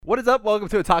What is up? Welcome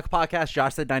to a Talk Podcast.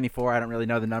 Josh said 94. I don't really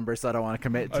know the number, so I don't want to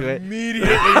commit to it. Immediately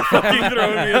fucking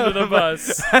throwing me under the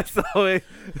bus. That's the way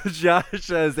Josh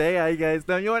says, hey, how you guys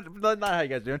doing? You know what? Not how you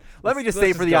guys doing. Let me just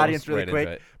say for the audience really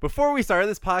quick. Before we started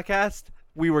this podcast,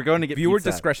 we were going to get viewer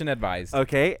pizza. Discretion advised.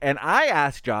 Okay, and I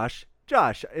asked Josh,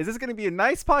 is this going to be a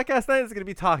nice podcast night? Or is it going to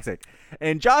be toxic?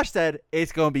 And Josh said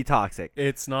it's going to be toxic.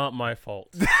 It's not my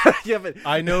fault. Yeah, but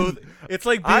I know. It's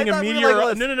like being a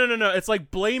meteorologist. No. It's like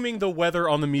blaming the weather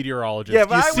on the meteorologist. Yeah,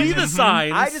 but you see the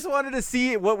signs. I just wanted to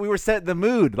see what we were setting the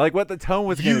mood, like what the tone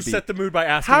was going to be. You set the mood by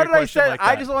asking How a did I question set? like that.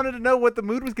 I just wanted to know what the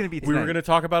mood was going to be tonight. We were going to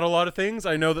talk about a lot of things.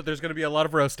 I know that there's going to be a lot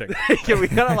of roasting. Yeah, we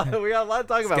got a lot to talk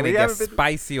about. It's We gonna get haven't been-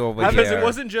 spicy over Because here. it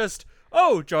wasn't just,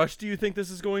 oh, Josh, do you think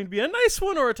this is going to be a nice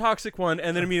one or a toxic one?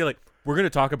 And then immediately, like, we're going to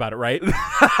talk about it, right?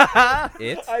 I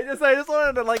just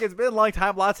wanted to, like, it's been a long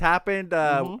time. Lots happened.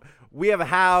 We have a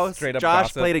house. Straight up Josh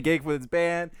gossip. played a gig with his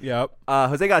band. Yep.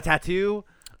 Jose got a tattoo.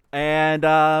 And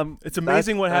It's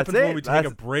amazing what happens when we take a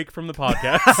break from the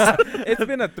podcast. It's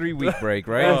been a 3-week break,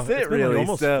 right? That's it, It's been really.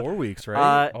 almost So, 4 weeks,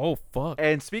 right? Oh fuck.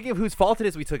 And speaking of whose fault it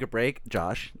is we took a break,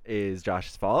 Josh's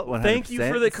fault. 100%. Thank you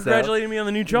for So- congratulating me on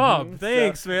the new job.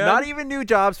 Thanks, man. Not even new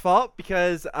job's fault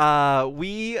because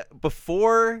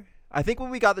I think when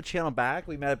we got the channel back,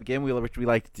 we met up again, which we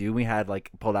like to do. We had like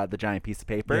pulled out the giant piece of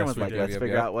paper and Yes, was we like, did. let's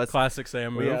figure out what's Classic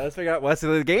Sam move. let's figure out what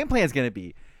the game plan's gonna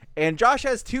be. And Josh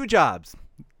has two jobs,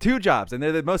 and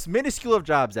they're the most minuscule of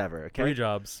jobs ever. Okay, 3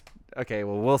 jobs. Okay,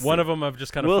 well we'll see. One of them I've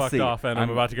just kind of We'll fucked see. off, and I'm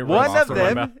about to get One roasted of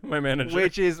by them, my manager.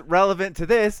 which is relevant to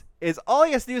this, is all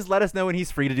he has to do is let us know when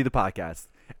he's free to do the podcast,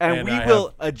 and And we I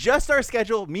will adjust our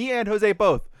schedule. Me and Jose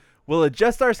both will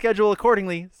adjust our schedule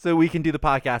accordingly so we can do the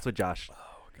podcast with Josh.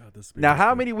 God, this Now,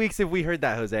 how many weeks have we heard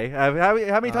that, Jose? How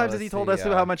many times has he told us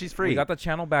how much he's free? We got the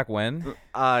channel back when?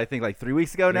 I think like 3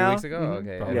 weeks ago 3 now. weeks ago? Mhm.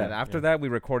 Okay. Probably. And then after that, we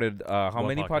recorded how One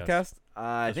many podcast. podcasts?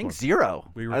 I Just think one.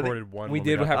 0. We I think- recorded one. We when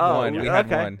did got have Oh, one. yeah, We had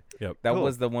okay. one. Yep. That Cool.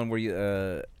 was the one where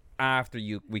you after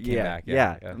we came back.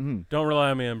 Yeah. Yeah. Mhm. Don't rely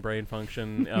on me on brain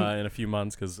function in a few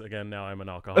months because, again, now I'm an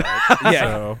alcoholic. Yeah.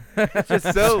 So, It's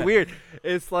just so weird.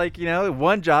 It's like,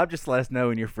 one job, just let us know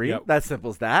when you're free. Yep. That's simple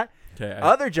as that. okay.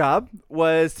 Other job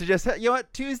was to just,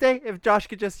 Tuesday, if Josh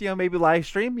could just, maybe live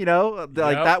stream, like Yep.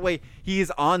 that way he's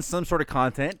on some sort of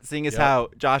content, seeing as Yep. how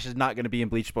Josh is not going to be in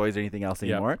Bleach Boys or anything else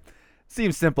Yep. anymore.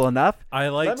 Seems simple enough. I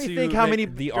like Let me to think how make many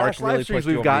the Josh arc really live streams pushed you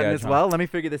we've over the gotten edge, as huh? well. Let me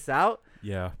figure this out.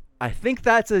 Yeah. I think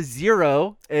that's a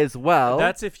 0 as well.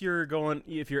 That's if you're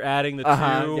adding the two.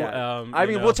 Yeah. I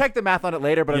we'll check the math on it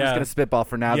later, but I'm just Yeah. going to spitball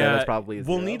for now. Yeah, That's probably a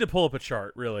 0. we'll need to pull up a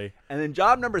chart, really. And then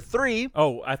job number 3.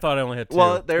 Oh, I thought I only had 2.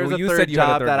 Well, there's Well, a you third said you had a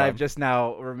job third that job. I've just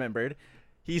now remembered.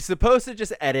 He's supposed to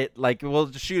just edit, we'll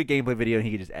just shoot a gameplay video and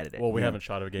he can just edit it. Well, we you know? haven't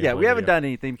shot a game. Yeah, we haven't done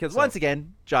anything because once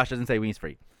again, Josh doesn't say when he's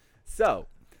free. So,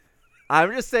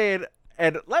 I'm just saying,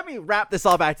 and let me wrap this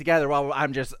all back together while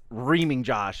I'm just reaming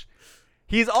Josh.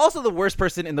 He's also the worst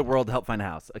person in the world to help find a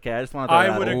house. Okay, I just want to.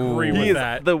 I would agree He with is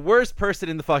that. the worst person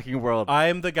in the fucking world. I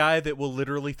am the guy that will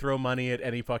literally throw money at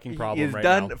any fucking problem He's right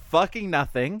done now. fucking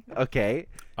nothing. Okay.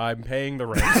 I'm paying the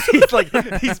rent.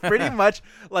 he's pretty much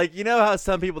like, how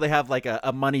some people, they have like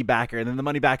a money backer and then the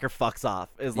money backer fucks off.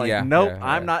 It's like, Yeah, nope, yeah,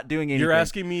 I'm yeah. not doing anything. You're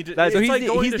asking me to. That's- It's So like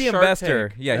going he's to the Shark investor.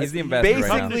 Tank. Yeah, he's the That's- investor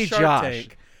right now. Basically, Shark Josh.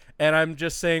 Tank, and I'm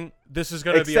just saying this is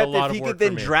going to be a Except lot if of he work could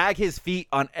then for me. drag his feet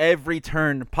on every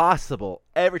turn possible.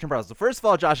 So first of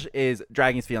all, Josh is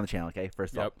dragging his feet on the channel, okay?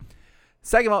 First of all. Yep.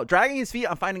 Second of all, dragging his feet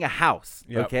on finding a house,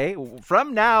 Yep. okay?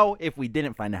 From now, if we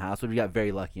didn't find a house, which we got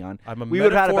very lucky on, I'm a we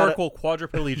would have had about metaphorical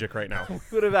quadriplegic right now. we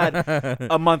would have had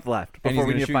a month left And before he's we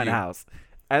gonna need to shoot find a you. house.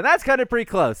 And that's kind of pretty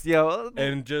close,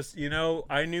 And just,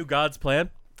 I knew God's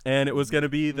plan, and it was going to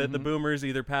be that the Mm-hmm. boomers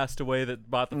either passed away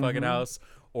that bought the fucking house,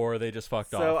 or they just fucked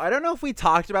So off. I don't know if we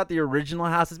talked about the original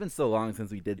house. It's been so long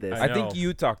since we did this. I I think know.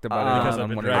 you talked about Um, it Because on I've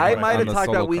been one of dragging your- I my might on have the talked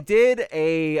solo about. We co-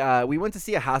 did we went to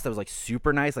see a house that was like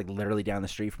super nice, like literally down the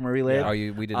street from where we live. Oh,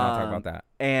 we did not talk about that.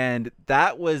 And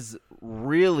that was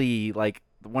really like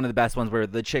one of the best ones where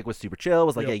the chick was super chill,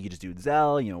 was like, Yep. hey, you just do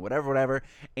Zelle, whatever.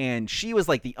 And she was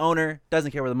like the owner,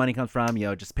 doesn't care where the money comes from,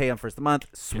 just pay them first the month.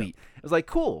 Sweet. It was like,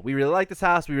 cool. We really like this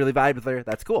house. We really vibe with her.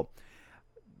 That's cool.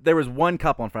 There was one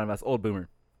couple in front of us, old boomer.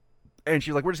 And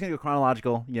she was like, we're just going to go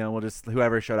chronological. We'll just,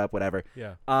 whoever showed up, whatever.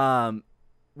 Yeah.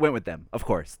 Went with them, of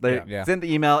course. They Yeah. sent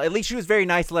the email. At least she was very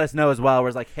nice to let us know as well. Where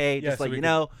it's like, hey, Yeah, just so like, we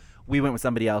we went with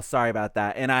somebody else. Sorry about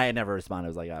that. And I never responded. I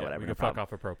was like, Yeah, whatever. we no can fuck problem.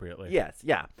 off appropriately. Yes,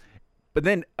 yeah. But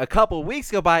then a couple of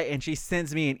weeks go by and she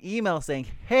sends me an email saying,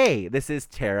 hey, this is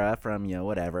Tara from,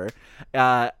 whatever.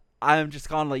 I'm just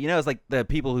calling to let you know, it's like the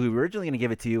people who were originally going to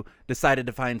give it to you decided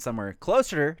to find somewhere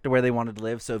closer to where they wanted to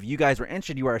live. So if you guys were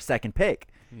interested, you are a second pick.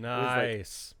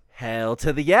 Nice. hell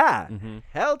to the yeah. Mm-hmm.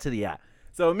 Hell to the yeah.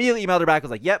 So immediately emailed her back,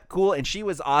 was like, yep, cool. And she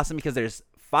was awesome because there's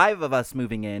 5 of us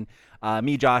moving in,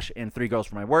 me, Josh, and 3 girls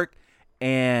from my work.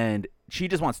 And she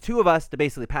just wants 2 of us to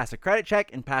basically pass a credit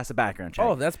check and pass a background check.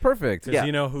 Oh, that's perfect. Because Yeah.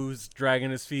 you know who's dragging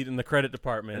his feet in the credit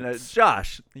department. And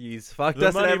Josh, he's fucked The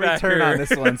us at money every backer. turn on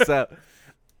this one. So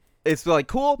it's like,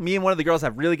 cool. Me and one of the girls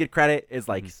have really good credit. Is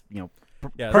like,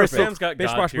 yeah, Perfect. Sam's got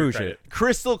Bish God bosh tier boosh credit. it.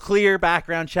 crystal clear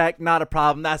background check, not a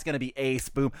problem. That's gonna be ace.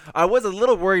 Boom. I was a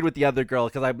little worried with the other girl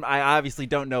because I obviously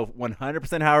don't know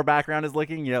 100% how her background is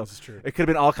looking. This is true. It could have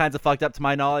been all kinds of fucked up to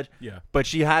my knowledge. Yeah. But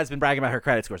she has been bragging about her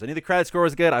credit scores. I knew the credit score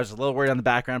was good. I was just a little worried on the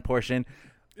background portion.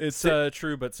 It's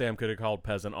true, but Sam could have called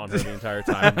peasant on her the entire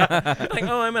time. Like,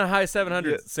 oh, I'm in a high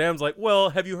 700. Yeah. Sam's like, well,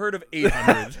 have you heard of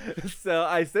 800? So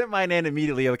I sent mine in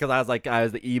immediately because I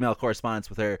was the email correspondence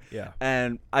with her. Yeah.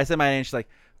 And I sent mine in. She's like,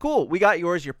 cool, we got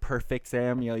yours. You're perfect,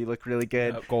 Sam. You look really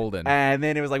good. Golden. And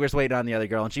then it was like, we're just waiting on the other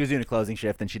girl. And she was doing a closing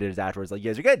shift, and she did it afterwards. Like, you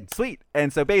guys are good. Sweet.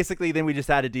 And so basically, then we just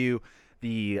had to do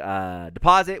the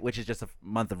deposit, which is just a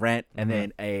month of rent, and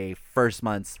then a first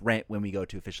month's rent when we go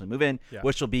to officially move in, Yeah.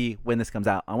 which will be when this comes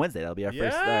out on Wednesday. That'll be our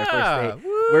first Yeah. day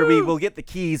where we will get the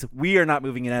keys. We are not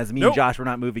moving in as me Nope. and Josh. We're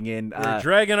not moving in. We're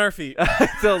dragging our feet.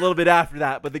 Until a little bit after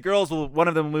that, but the girls will. One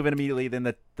of them will move in immediately.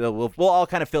 Then we'll all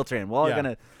kind of filter in. We're all Yeah.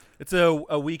 gonna. It's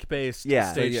a week-based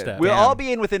Yeah. stage So, yeah, step. We'll Damn. all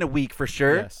be in within a week for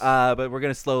sure. Yes. But we're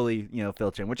gonna slowly,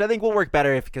 filter in, which I think will work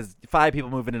better because 5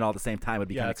 people moving in all at the same time would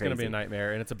be Yeah, kind of it's crazy. going to be a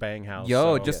nightmare, and it's a bang house.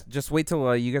 Yo, so. just wait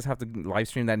till you guys have to live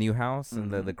stream that new house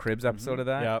and the Cribs episode of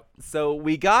that. Yeah. So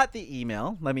we got the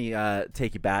email. Let me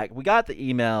take you back. We got the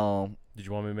email. Did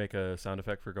you want me to make a sound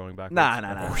effect for going backwards?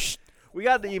 Nah. We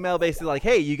got the email basically like,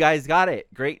 hey, you guys got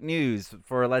it. Great news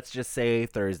for, let's just say,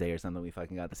 Thursday or something. We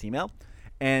fucking got this email.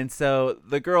 And so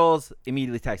the girls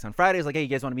immediately text on Friday. It's like, hey, you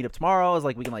guys want to meet up tomorrow? I was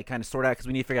like, we can kind of sort out because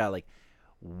we need to figure out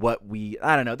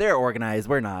I don't know. They're organized.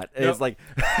 We're not. Yep. It's like,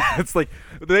 it's like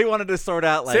they wanted to sort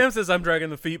out Sam says I'm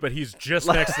dragging the feet, but he's just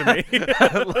next to me.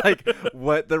 like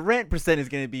what the rent percent is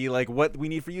going to be, like what we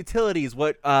need for utilities,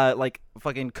 what like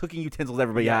fucking cooking utensils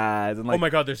everybody has, and like Oh my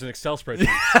God, there's an Excel spreadsheet.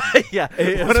 yeah,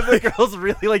 one of the girls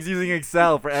really likes using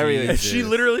Excel for everything. And she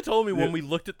literally told me when we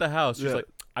looked at the house, she's Yeah. like,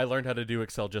 I learned how to do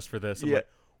Excel just for this. I'm Yeah. like,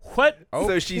 what?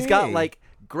 So she's got Okay. like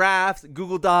graphs,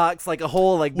 Google Docs, like a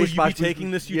whole like. Will you be mishmash.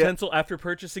 taking this Yeah. utensil after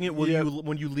purchasing it? Will Yeah. you,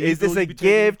 when you leave? Is this will a you be taking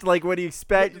it? gift? Like, what do you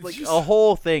expect? It's Like just- a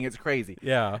whole thing. It's crazy.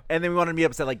 Yeah. And then we wanted to be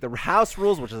upset like the house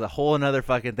rules, which is a whole another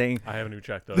fucking thing. I haven't even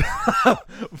checked those.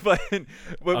 but I'm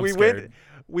we scared.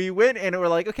 went and we're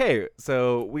like, okay,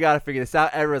 so we got to figure this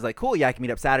out. Everyone's like, cool, yeah, I can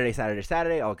meet up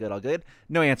Saturday, all good.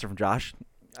 No answer from Josh.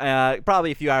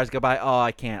 Probably a few hours go by. Oh,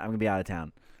 I can't. I'm gonna be out of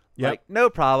town. Yep. Like, no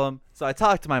problem. So I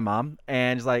talked to my mom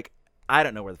and she's like, I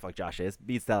don't know where the fuck Josh is.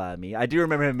 Beats the hell out of me. I do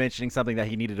remember him mentioning something that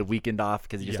he needed a weekend off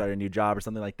because he just Yeah. started a new job or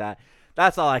something like that.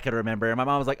 That's all I could remember. And my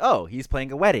mom was like, oh, he's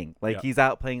playing a wedding. Like, Yep. he's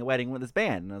out playing a wedding with his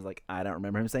band. And I was like, I don't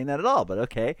remember him saying that at all, but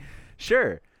okay,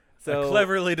 sure. So A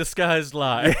cleverly disguised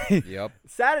lie. Yep.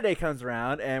 Saturday comes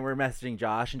around and we're messaging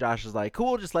Josh, and Josh is like,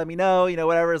 cool, just let me know,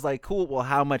 whatever. Is like, cool, well,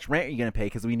 how much rent are you going to pay?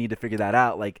 Because we need to figure that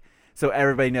out, like, so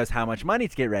everybody knows how much money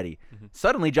to get ready.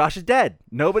 Suddenly, Josh is dead.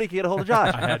 Nobody can get a hold of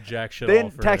Josh. I had jack shit all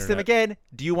Then for text him internet. again,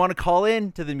 do you want to call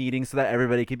in to the meeting so that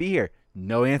everybody could be here?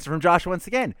 No answer from Josh once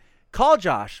again. Call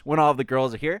Josh when all of the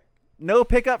girls are here. No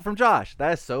pickup from Josh.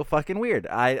 That is so fucking weird.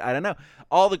 I don't know.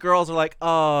 All the girls are like,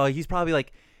 oh, he's probably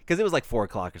like, because it was like 4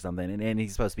 o'clock or something, and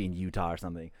he's supposed to be in Utah or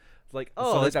something. It's like,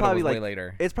 oh, So they it's thought it probably was way like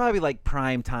later. it's probably like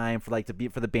prime time for like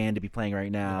for the band to be playing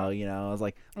right now. I was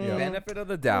like, Yeah. Benefit of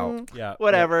the doubt. Yeah.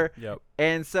 whatever. Yep.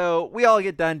 And so we all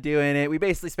get done doing it. We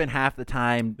basically spend half the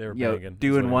time, They were you know, banging, is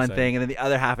doing what I'm one saying. thing, and then the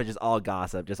other half is just all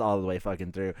gossip, just all the way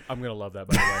fucking through. I'm gonna love that,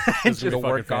 by the way. This is Just gonna be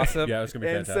work fucking gossip. Yeah, it's gonna be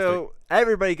And fantastic. so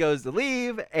everybody goes to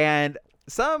leave, and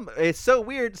it's so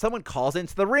weird. Someone calls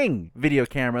into the Ring video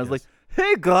camera. It's like,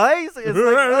 hey guys,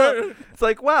 it's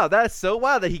like, wow, that's so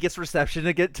wild that he gets reception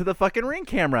to get to the fucking Ring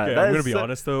camera. Okay, That I'm is gonna be so,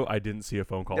 honest though, I didn't see a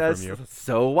phone call That's from you. so It's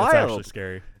actually wild.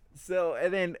 scary. So,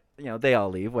 and then, they all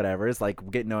leave, whatever. It's like, we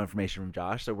get no information from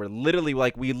Josh. So we're literally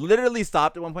like, we literally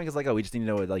stopped at one point because like, oh, we just need to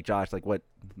know what, like, Josh, like what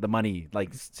the money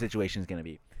like situation is going to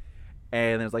be.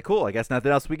 And then it's like, cool, I guess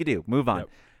nothing else we could do. Move on. Yep.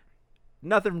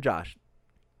 Nothing from Josh.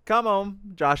 Come home.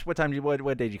 Josh, what day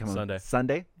did you come home? Sunday.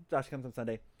 Sunday? Josh comes on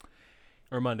Sunday.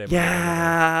 Or Monday.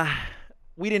 Yeah.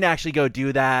 We didn't actually go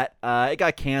do that. It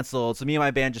got canceled. So me and my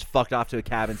band just fucked off to a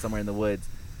cabin somewhere in the woods.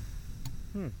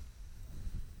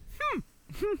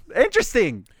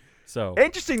 Interesting. So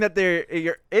Interesting that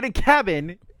you're in a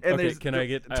cabin and Okay, there's can I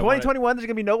get- I 2021. There's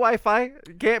gonna be no Wi-Fi.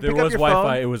 Can't there pick up was your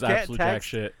Wi-Fi. phone. It was can't absolute jack text.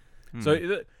 shit.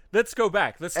 So let's go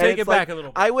back. Let's And take it's it back like, a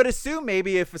little bit. I would assume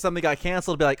maybe if something got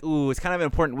canceled, be like, ooh, it's kind of an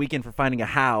important weekend for finding a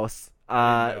house.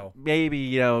 No.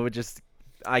 Maybe just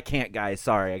I can't, guys.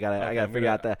 Sorry, I gotta I'm figure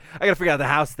gonna- out the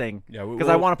house thing. Yeah, because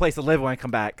I want a place to live when I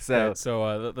come back. So Okay,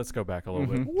 so let's go back a little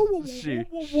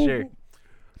bit. sure.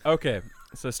 Okay,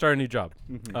 so start a new job.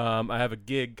 Mm-hmm. I have a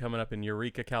gig coming up in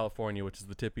Eureka, California, which is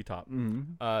the tippy top.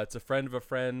 Mhm. It's a friend of a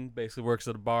friend, basically works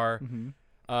at a bar.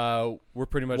 Mhm. We're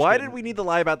pretty much. Why getting- did we need to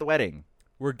lie about the wedding?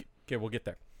 Okay, we'll get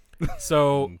there.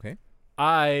 So Okay.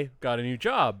 I got a new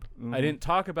job. Mhm. I didn't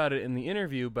talk about it in the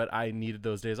interview, but I needed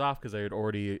those days off because I had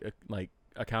already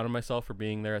accounted myself for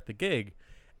being there at the gig.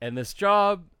 And this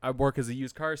job, I work as a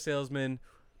used car salesman.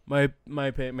 My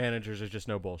managers are just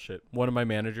no bullshit. One of my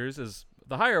managers is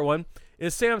the higher one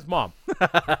is Sam's mom.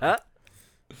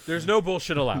 There's no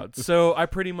bullshit allowed. So I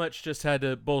pretty much just had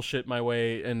to bullshit my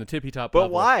way in the tippy top. But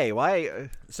level. why? Why?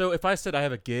 So if I said I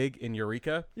have a gig in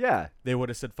Eureka, Yeah. they would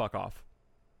have said fuck off.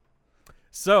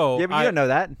 So Yeah, but you don't know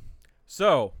that.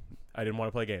 So I didn't want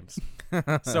to play games.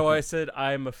 So I said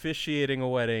I'm officiating a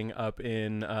wedding up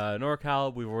in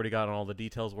NorCal. We've already gotten all the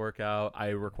details worked out. I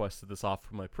requested this off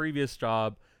from my previous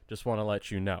job. Just want to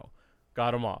let you know.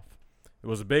 Got him off. It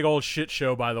was a big old shit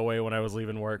show, by the way, when I was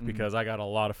leaving work because I got a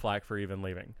lot of flack for even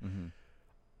leaving.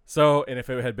 So, and if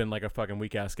it had been like a fucking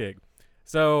weak ass gig.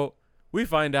 So we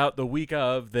find out the week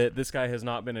of that this guy has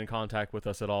not been in contact with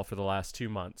us at all for the last 2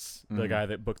 months. The guy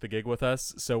that booked the gig with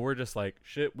us. So we're just like,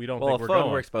 shit, we don't Well, think a we're phone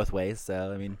going. works both ways,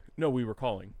 so I mean, No, we were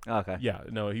calling. okay. Yeah,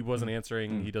 no, he wasn't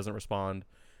answering. He doesn't respond.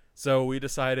 So we You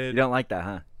decided. don't like that,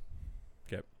 huh?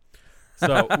 Okay.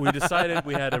 So we decided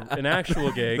we had an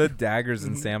actual gig. The daggers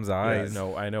in Sam's Yeah, eyes.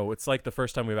 no, I know. It's like the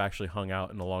first time we've actually hung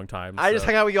out in a long time. I just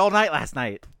so- hung out with you all night last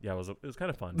night. Yeah, it was kind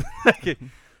of fun.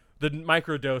 The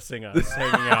microdosing us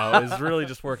hanging out is really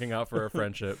just working out for our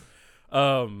friendship.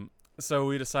 So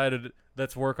we decided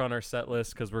let's work on our set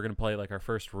list because we're gonna play like our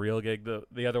first real gig.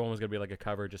 The other one was gonna be like a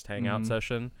cover, just hangout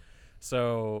session.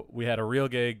 So we had a real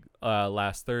gig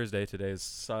last Thursday.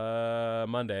 Today's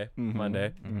Monday.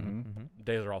 Monday.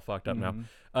 Days are all fucked up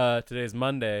now. Today's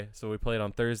Monday, so we played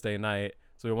on Thursday night.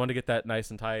 So we wanted to get that nice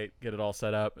and tight, get it all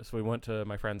set up. So we went to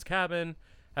my friend's cabin,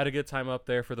 had a good time up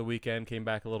there for the weekend, came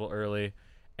back a little early.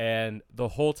 And the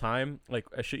whole time, like,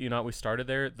 I shit you not, we started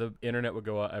there, the internet would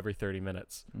go out every 30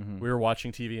 minutes. We were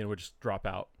watching TV and it would just drop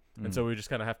out. And so we just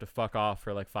kind of have to fuck off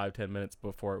for like 5-10 minutes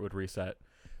before it would reset.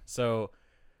 So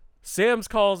Sam's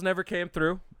calls never came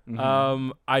through.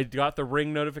 I got the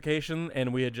ring notification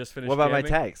and we had just finished What about my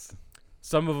jamming. text?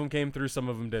 Some of them came through, some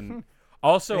of them didn't.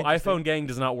 Also, Interesting. iPhone gang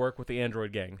does not work with the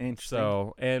Android gang. Interesting.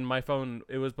 So, and my phone,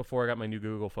 it was before I got my new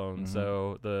Google phone,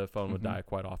 so the phone would die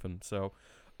quite often. So,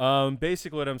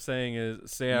 basically what I'm saying is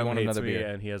Sam want hates another me beer.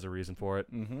 and he has a reason for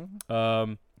it.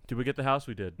 Mm-hmm. Did we get the house?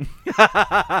 We did.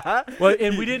 Well,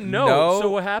 and we didn't know. No. So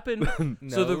what happened?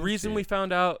 So the No reason shit. we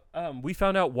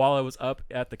found out while I was up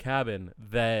at the cabin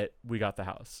that we got the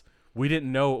house. We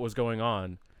didn't know what was going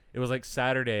on. It was like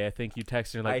Saturday. I think you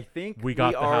texted me I like, think we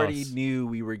got the already house. knew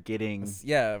we were getting.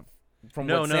 Yeah. From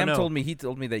No, what no, Sam no. told me, he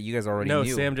told me that you guys already no,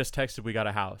 knew. Sam just texted we got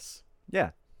a house. Yeah,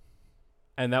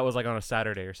 And that was like on a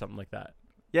Saturday or something like that.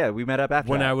 yeah, we met up after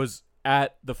When that. I was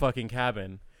at the fucking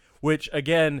cabin, which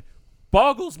again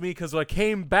boggles me because I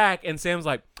came back and Sam's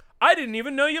like, I didn't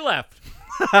even know you left.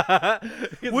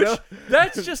 Which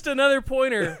that's just another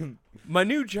pointer. My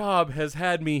new job has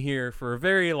had me here for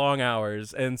very long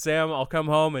hours, and Sam, I'll come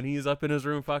home and he's up in his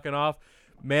room fucking off.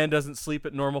 Man doesn't sleep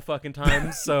at normal fucking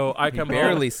times, so I come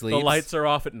barely home. sleeps. The lights are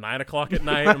off at 9 o'clock at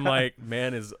night. I'm like,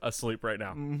 man is asleep right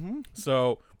now.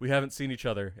 So we haven't seen each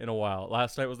other in a while.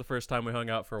 Last night was the first time we hung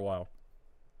out for a while.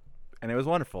 and it was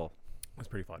wonderful. It was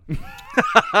pretty fun.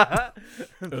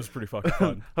 It was pretty fucking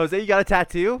fun. Jose, you got a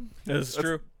tattoo? This is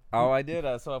true. Oh, I did.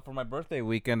 So for my birthday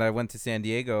weekend, I went to San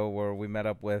Diego where we met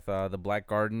up with the Black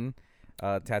Garden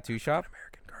tattoo shop.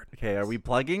 American Garden. Okay, are we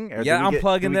plugging? Or Yeah, do we I'm get,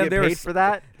 plugging do we them. Get They were paid for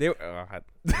that? They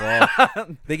well,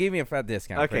 they gave me a fat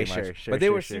discount. Okay, pretty much. sure, But they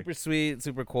sure, were sure. super sweet,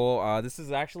 super cool. This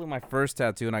is actually my first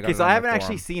tattoo, and I got Okay, it so on I my haven't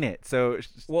actually forearm. seen it. So,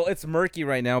 Well, it's murky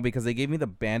right now because they gave me the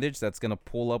bandage that's gonna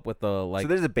pull up with the like. so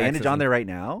there's a bandage excess on ink. there right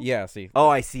now. Yeah, see. Oh,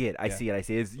 I see it. I Yeah. see it. I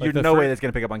see it. It's, Like you're the no way fir- that's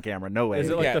gonna pick up on camera. No way. Is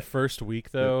it like Yeah. the first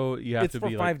week though? You have It's to for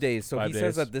be 5 like days. So 5 he days.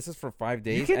 says that this is for 5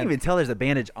 days. you can't and even tell there's a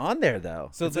bandage on there though.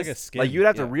 So it's like a this- skin. Like you'd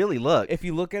have to Yeah. really look. If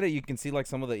you look at it, you can see like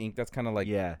some of the ink that's kind of like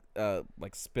yeah.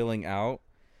 like spilling out.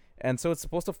 And so it's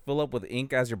supposed to fill up with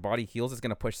ink as your body heals. It's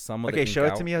gonna push some of the Okay, ink show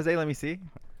it out. to me, Jose. Let me see.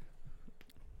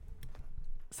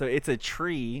 So it's a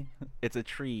tree. It's a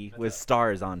tree with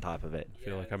stars on top of it. I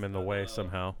feel like I'm in the way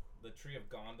somehow. The tree of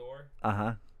Gondor. Uh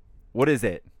huh. What is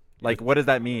it? Like, what does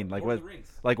that mean? Like, Lord what? of the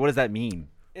Rings. Like, what does that mean?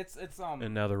 It's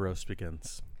And now the roast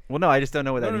begins. Well, no, I just don't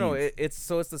know what that No. means. It's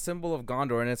the symbol of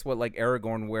Gondor, and it's what like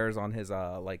Aragorn wears on his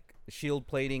like shield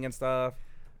plating and stuff.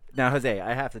 Now, Jose,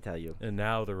 I have to tell you. And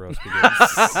now the roast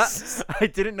begins. I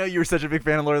didn't know you were such a big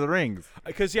fan of Lord of the Rings.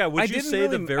 Because would I you didn't say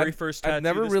the really- very I've- first I've tattoo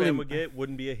never this really- man would get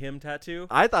wouldn't be a him tattoo?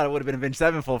 I thought it would have been Avenged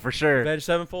Sevenfold for sure. Avenged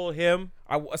Sevenfold, him.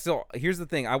 So here's the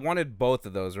thing. I wanted both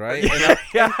of those, right?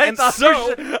 I thought,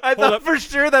 so- I thought for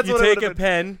sure that's You what it take would a have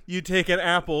been. pen, you take an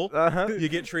apple, Uh-huh. you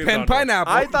get tree of Pen Gondor.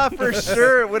 pineapple. I thought for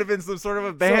sure it would have been some sort of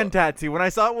a band tattoo. When I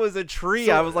saw it was a tree,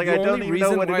 I was like, the I don't only even know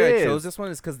reason what it why is. I chose this one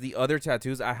is because the other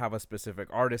tattoos I have a specific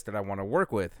artist that I want to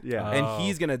work with. Yeah. And Oh.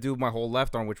 he's gonna do my whole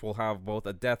left arm, which will have both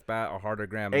a death bat, a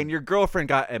heartogram. And your girlfriend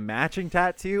got a matching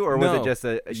tattoo, or was No, it just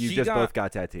you she just got- both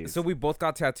got tattoos? so we both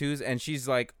got tattoos, and she's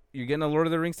like, "You're getting a Lord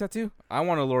of the Rings tattoo? I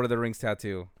want a Lord of the Rings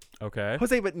tattoo." Okay.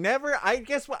 Jose, but never. I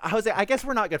guess what Jose. I guess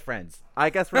we're not good friends. I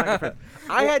guess we're not good friends.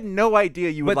 I had no idea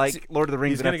you would But like Lord of the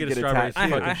Rings He's gonna enough get to a get a strawberry tattoo.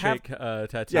 fucking I have- shake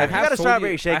tattoo. Yeah, if you got a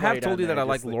strawberry shake I while have you're told down you that there, I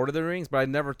like just like- Lord of the Rings, but I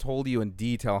never told you in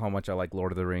detail how much I like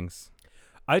Lord of the Rings.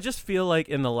 I just feel like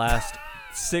in the last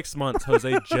 6 months,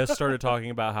 Jose just started talking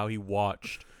about how he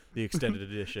watched the extended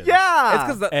edition. Yeah,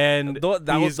 It's because And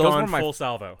those gone were my full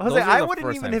salvo. Jose, those are I the wouldn't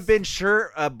first even times. have been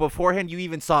sure beforehand you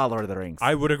even saw Lord of the Rings.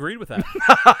 I would agree with that. Dude,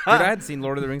 I had seen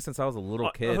Lord of the Rings since I was a little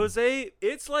kid. Jose,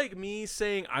 it's like me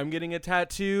saying I'm getting a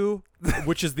tattoo,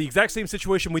 which is the exact same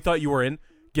situation we thought you were in,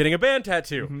 getting a band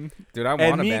tattoo. Dude, I want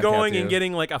And a me band going tattoo. and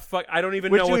getting like a fuck. I don't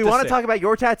even Which know do what we to want say. to talk about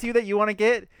your tattoo that you want to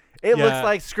get? It Yeah. looks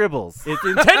like scribbles. It's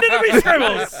intended to be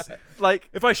scribbles. Like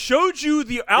If I showed you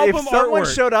the album if someone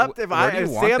artwork, showed up, Where do you if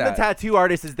want Sam the that? tattoo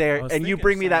artist is there I was and you thinking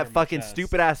bring me somewhere that on my fucking chest.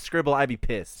 stupid ass scribble, I'd be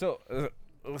pissed.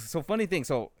 So funny thing.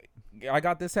 So I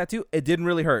got this tattoo. It didn't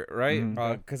really hurt, right?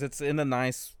 Mhm. Because it's in a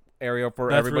nice area for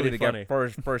That's everybody really to funny.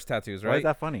 get first tattoos, Why right? is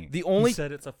that funny? The you only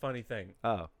said it's a funny thing.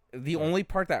 Oh, the only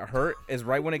part that hurt is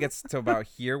right when it gets to about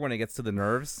here, when it gets to the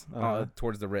nerves Uh-huh.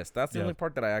 towards the wrist. That's the Yeah. only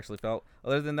part that I actually felt.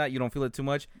 Other than that, you don't feel it too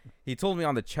much. He told me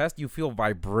on the chest, you feel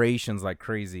vibrations like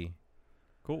crazy.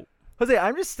 Cool. Jose,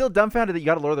 I'm just still dumbfounded that you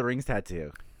got a Lord of the Rings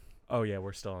tattoo. Oh yeah,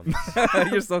 we're still on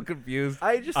this. You're so confused.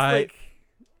 I just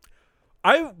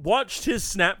I watched his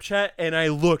Snapchat and I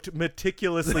looked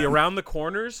meticulously around the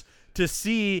corners to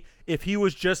see if he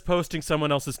was just posting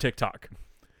someone else's TikTok.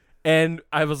 And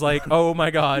I was like, oh my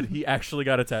God, he actually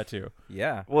got a tattoo.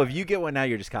 Yeah. well, if you get one now,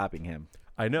 you're just copying him.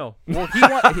 I know. Well,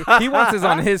 he wants his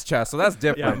on his chest, so that's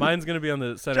different. Yeah, mine's going to be on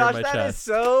the center Josh, of my that is chest.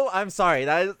 so. I'm sorry.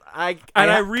 That is I. And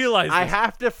I ha- realized I this.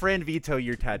 have to friend veto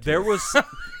your tattoo. There was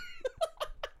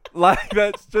like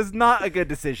that's just not a good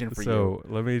decision for you. so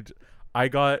let me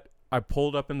I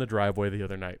pulled up in the driveway the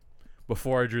other night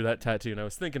before I drew that tattoo, and I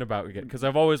was thinking about it because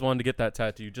I've always wanted to get that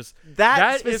tattoo. Just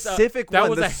That is specific that one,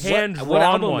 was the a sw- hand What drawn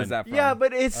album one. is that from? Yeah,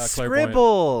 but it's Clairvoyant.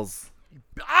 scribbles.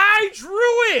 I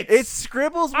drew it. It's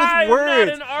scribbles with I'm not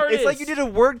words. an artist. It's like you did a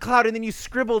word cloud and then you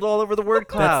scribbled all over the word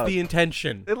cloud. That's the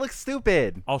intention. It looks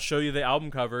stupid. I'll show you the album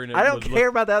cover, and it I don't would care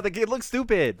Look, about that. Like, it looks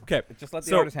stupid. okay, Just let the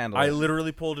so artist handle I it.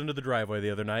 literally pulled into the driveway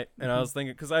the other night, and I was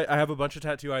thinking because I have a bunch of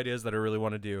tattoo ideas that I really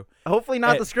want to do. Hopefully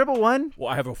not Hey. the scribble one.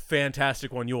 Well, I have a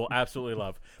fantastic one you will absolutely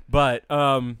love. But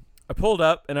I pulled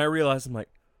up and I realized I'm like,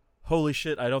 holy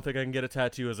shit, I don't think I can get a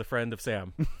tattoo as a friend of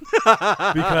Sam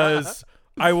because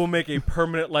I will make a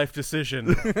permanent life decision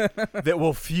that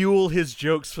will fuel his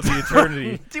jokes for the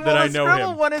eternity Dude, that well, I the know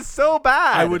scribble him. one is so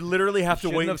bad. I would literally have to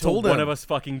shouldn't wait have until told one him. of us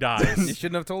fucking You dies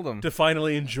shouldn't have told him. to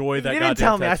finally enjoy You that didn't goddamn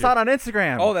tell me. I tattoo. saw it on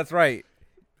Instagram. Oh, that's right.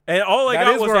 And all I That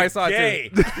got is was where I like, saw it, too. yay.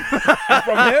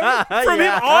 From him? From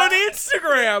Yeah. him on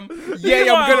Instagram. Yeah, I'm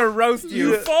Meanwhile, gonna roast You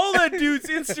you. follow that dude's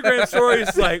Instagram story.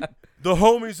 It's like the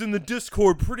homies in the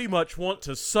Discord pretty much want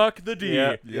to suck the D,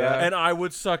 Yeah, yeah. and I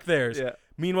would suck theirs. Yeah.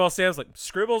 Meanwhile, Sam's like,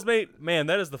 Scribbles, mate? Man,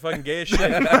 that is the fucking gayest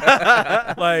shit.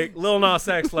 Like, Lil Nas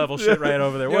X level shit right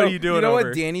over there. What Yo, are you doing You know over?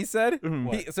 what Danny said?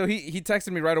 What? He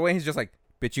texted me right away. He's just like,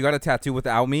 "Bitch, you got a tattoo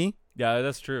without me?" Yeah,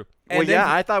 that's true. Well, And yeah, then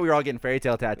I thought we were all getting fairy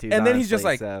tale tattoos. And then he's just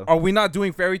honestly, like, so. "Are we not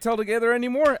doing fairy tale together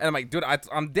anymore?" And I'm like, "Dude,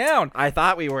 I'm down." I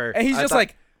thought we were. And he's I just thought-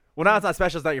 like, well, now it's not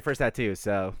special. It's not your first tattoo,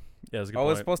 so. Yeah, that's a good "Oh,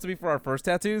 point. it's supposed to be for our first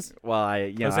tattoos." Well,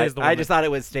 Jose's the I one just that- thought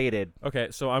it was stated. Okay,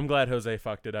 so I'm glad Jose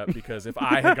fucked it up because if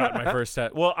I had gotten my first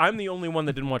well, I'm the only one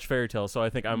that didn't watch Fairy Tale, so I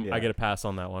think Yeah. I get a pass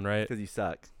on that one, right? Because you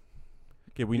suck.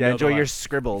 Okay, we Yeah, know enjoy the your last-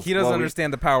 scribbles. He doesn't while we-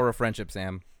 understand the power of friendship,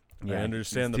 Sam. I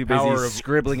understand he's the too power busy of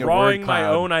scribbling a drawing word my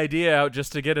cloud. own idea out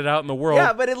just to get it out in the world.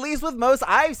 Yeah, but at least with most,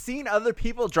 I've seen other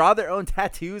people draw their own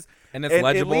tattoos, And it's and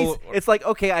legible. At least it's like,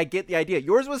 okay, I get the idea.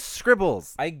 Yours was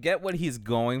scribbles. I get what he's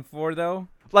going for, though.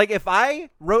 Like if I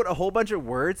wrote a whole bunch of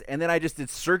words and then I just did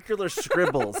circular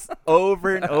scribbles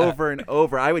over and over and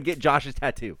over, I would get Josh's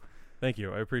tattoo. Thank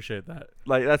you. I appreciate that.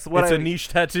 Like that's what It's a niche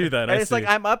tattoo then. And I it's see. like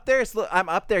I'm up there. I'm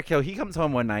up there. He comes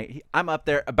home one night. I'm up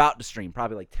there about to stream,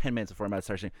 probably like 10 minutes before I'm about to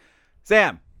start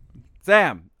streaming.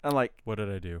 Sam. I'm like, what did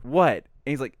I do? what?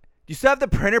 And he's like, do you still have the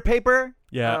printer paper?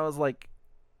 Yeah. And I was like,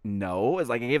 no. It's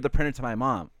like I gave the printer to my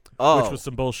mom. Oh, Which was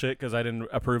some bullshit because I didn't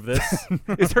approve this.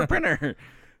 it's her printer.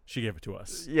 She gave it to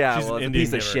us. Yeah, She's well, an it's a Indian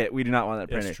piece of giver. shit. We do not want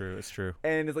that printer. It's true. It's true.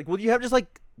 And it's like, well, do you have just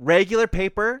like regular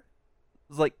paper?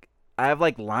 It's like I have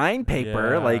like line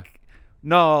paper. Yeah. Like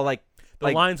no, like The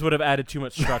like lines would have added too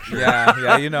much structure.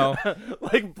 Yeah, you know.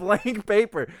 like blank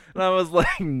paper. And I was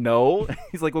like, no.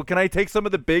 He's like, well, can I take some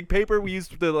of the big paper we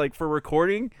used to like for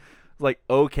recording? I was like,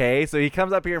 okay. So he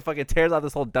comes up here and fucking tears out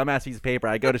this whole dumbass piece of paper.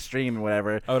 I go to stream and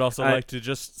whatever. I would also like to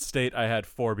just state I had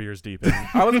 4 beers deep. In.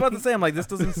 I was about to say, I'm like, this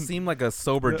doesn't seem like a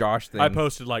sober Josh thing. I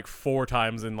posted like 4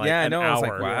 times in like yeah, I an know. hour. I was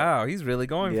like, wow, he's really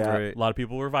going Yeah. for A it. lot of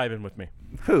people were vibing with me.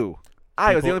 Who?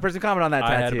 I was the People- only person who commented on that I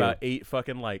tattoo. had about 8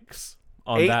 fucking likes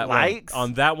on 8 that likes? one.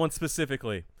 On that one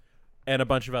specifically, and a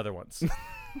bunch of other ones.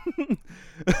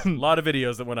 A lot of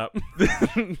videos that went up.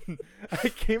 I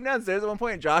came downstairs at one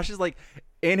point and Josh is like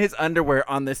in his underwear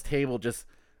on this table just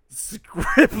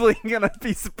scribbling on a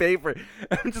piece of paper.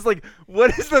 I'm just like,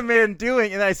 what is the man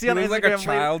doing? And I see He on looks Instagram like a later,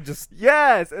 child just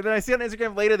yes, and then I see on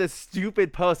Instagram later this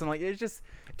stupid post. I'm like, it's just.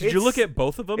 Did you look at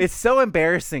both of them? It's so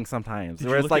embarrassing sometimes. Did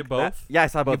where you it's look like at both? yeah, I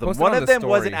saw both of them. posted One on of the them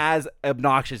wasn't story. as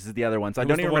obnoxious as the other one, so I It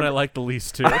don't was the even one I remember. liked the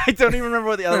least too. I don't even remember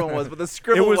what the other one was, but the It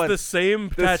scribble was one. the same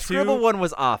The tattoo. scribble one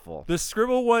was awful. The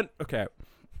scribble one. Okay,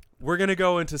 we're gonna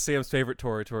go into Sam's favorite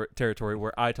territory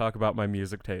where I talk about my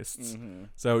music tastes. Mm-hmm.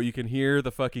 So you can hear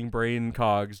the fucking brain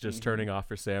cogs just turning off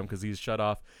for Sam because he's shut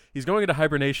off. He's going into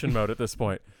hibernation mode at this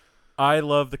point. I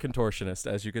love the Contortionist,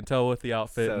 as you can tell with the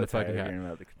outfit So and the tired fucking of hat. hearing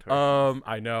about the contortionist.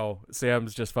 I know.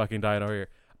 Sam's just fucking dying over here.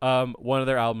 One of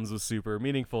their albums was super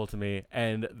meaningful to me,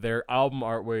 and their album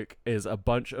artwork is a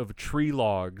bunch of tree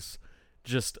logs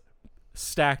just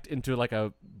stacked into like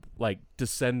a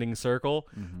descending circle.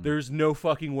 There's no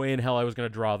fucking way in hell I was gonna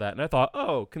draw that. And I thought,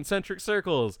 oh, concentric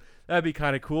circles. That'd be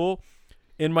kind of cool.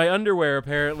 In my underwear,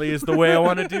 apparently, is the way I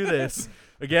want to do this.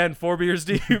 Again, 4 beers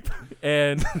deep.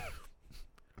 And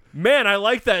man, I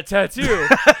like that tattoo.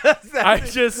 I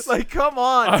just like, come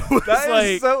on. I was That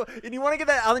is like- so. And you want to get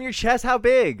that on your chest? How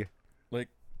big? like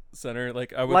center,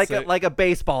 like I would Like say like a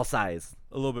baseball size.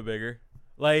 a little bit bigger.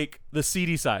 Like the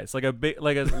CD size, like a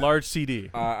large CD.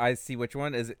 I see which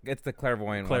one is. It's the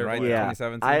clairvoyant one, right? Clairvoyant. Yeah.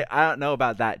 2017. I don't know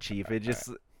about that, Chief. It just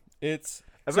It's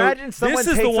imagine so someone this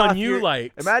is takes the one off you your,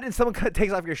 liked. Imagine someone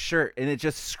takes off your shirt and it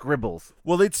just scribbles.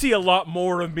 Well, they'd see a lot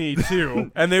more of me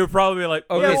too, and they would probably be like,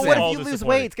 "Oh, Okay, yeah, this well, is what all if you lose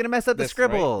disappointing. weight? It's gonna mess up the This, right?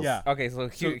 scribbles. Yeah. Okay, so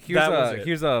So that was it.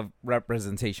 here's a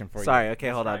representation for Sorry. you. Okay,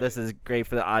 hold on. This is great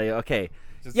for the audio. Okay.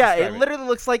 Just Yeah, describe it literally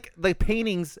looks like the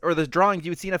paintings or the drawings you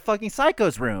would see in a fucking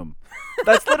psycho's room.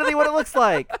 That's literally what it looks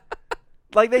like.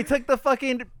 Like they took the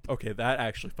fucking Okay, that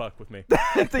actually fucked with me.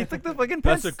 they took the fucking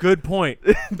That's a pencil. good point.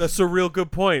 That's a real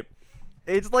good point.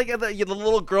 It's like the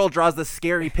little girl draws the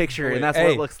scary picture, and that's what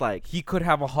Hey, it looks like. He could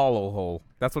have a hollow hole.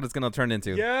 That's what it's gonna turn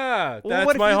into. Yeah, Well, that's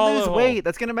what if my you hollow lose hole. weight?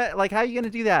 That's gonna like how are you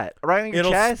gonna do that? Right on your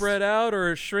It'll chest? spread out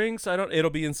or it shrinks. It'll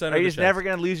be in center. Are of you the just chest. never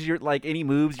gonna lose your like any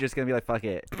moves? You're just gonna be like fuck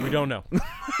it. We don't know.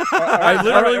 I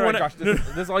literally wanna- Josh,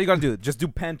 this is all you gotta do. Just do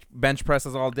bench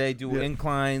presses all day. Do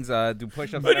inclines. Do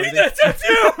push-ups. I And need everything.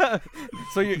 that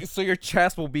tattoo. So your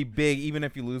chest will be big even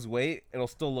if you lose weight. It'll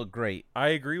still look great. I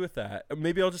agree with that.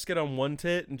 Maybe I'll just get on one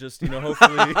tit and just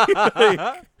hopefully.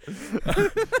 like,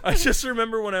 I just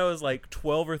remember when I was like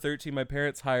 12 or 13, my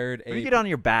parents hired Or you a. get on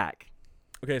your back.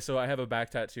 Okay, so I have a back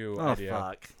tattoo Oh idea,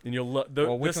 fuck. and you'll love.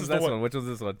 Well, which This one's is the this one. one? Which one's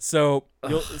this one? So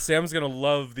Sam's gonna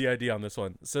love the idea on this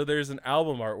one. So there's an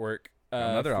album artwork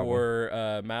Another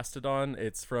for Mastodon.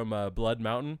 It's from Blood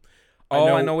Mountain.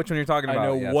 I know which one you're talking I about.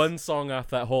 know yes. one song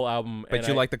off that whole album, but and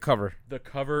you I- like the cover. the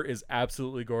cover is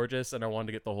absolutely gorgeous, and I wanted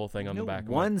to get the whole thing on the back. of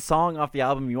it. One song off the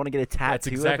album, you want to get a tattoo That's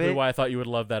exactly of it? why I thought you would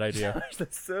love that idea.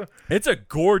 That's so. It's a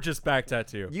gorgeous back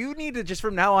tattoo. You need to just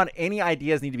from now on, any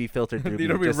ideas need to be filtered through. Need me.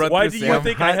 to be Just run Why through do you Sam.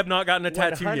 think I have not gotten a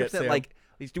tattoo yet, 100%, Sam? Like,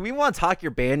 do we want to talk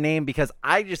your band name? Because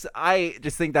I just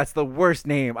think that's the worst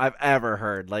name I've ever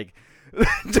heard. Like,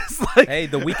 just like. Hey,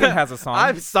 The Weeknd has a song.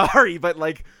 I'm sorry, but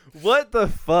like, what the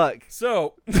fuck?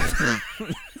 so,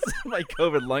 My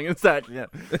COVID lung infection. Yeah.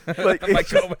 Like, My it's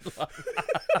just- COVID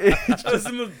it's this is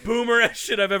the most boomer ass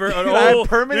shit I've ever. Dude, I have the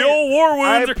permanent- old war I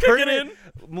wounds have are kicking in.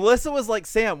 permanent- Melissa was like,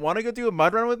 Sam, want to go do a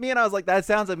mud run with me? And I was like, that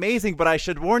sounds amazing, but I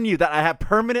should warn you that I have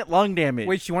permanent lung damage.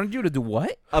 Wait, she wanted you to do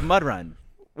what? A mud run,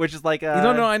 which is like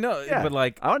No, I know, yeah, but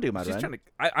like, I want to do a mud she's run. trying to.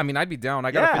 I mean, I'd be down.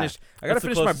 I gotta Yeah. finish. I gotta That's the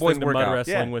finish my closest boys' thing to mud workout.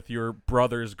 wrestling Yeah. with your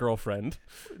brother's girlfriend.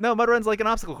 No, mud run's like an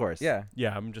obstacle course. Yeah.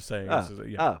 Yeah, I'm just saying. Oh, this is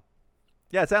yeah.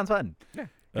 Yeah, it sounds fun. Yeah.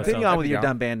 That Continue sounds- on with your down.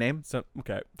 dumb band name. So,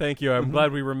 okay, thank you. I'm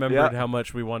glad we remembered Yeah. how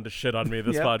much we wanted to shit on me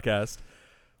this Yeah. podcast.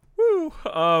 Woo.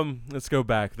 Let's go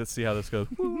back. Let's see how this goes.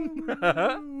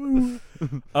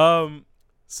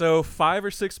 So 5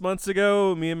 or 6 months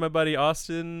ago, me and my buddy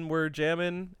Austin were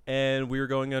jamming, and we were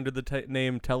going under the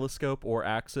name Telescope or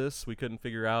Axis. We couldn't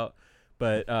figure out,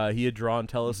 but he had drawn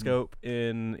Telescope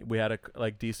in. We had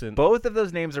a decent. Both of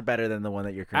those names are better than the one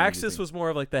that you're currently Axis using. was more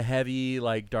of like the heavy,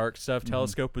 like dark stuff. Mm-hmm.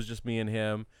 Telescope was just me and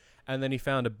him. And then he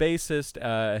found a bassist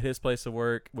at his place of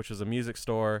work, which was a music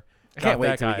store. I can't Got wait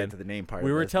that till we guy get in. to the name part.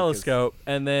 We of were this because- Telescope,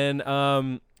 and then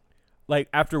like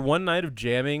after one night of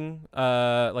jamming,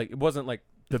 like it wasn't like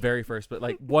the very first, but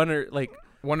like one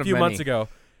One a of few many. months ago,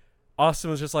 Austin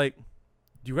was just like,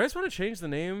 "Do you guys want to change the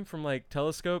name from like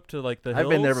Telescope to like the Hills?" I've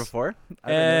been there before. I've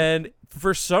been there. And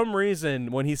for some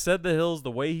reason, when he said the Hills,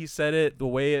 the way he said it, the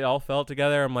way it all felt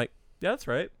together, I'm like, "Yeah, that's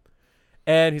right."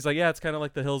 And he's like, "Yeah, it's kind of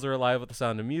like the Hills are alive with the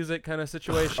sound of music kind of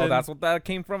situation." Oh, that's what that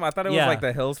came from. I thought it Yeah. was like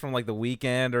the Hills from like The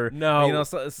Weeknd, or No. you know,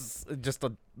 so it's just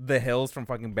the Hills from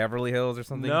fucking Beverly Hills or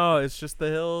something. No, it's just the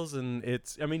Hills, and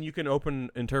it's. I mean, you can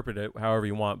interpret it however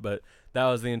you want, but that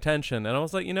was the intention. And I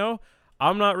was like,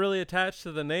 I'm not really attached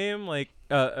to the name, like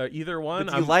either one.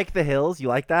 But do you like the Hills? You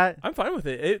like that? I'm fine with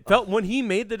it. It felt when he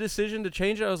made the decision to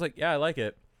change it, I was like, yeah, I like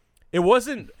it. It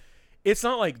wasn't. It's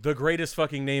not like the greatest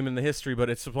fucking name in the history, but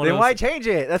it's one Then of why those. change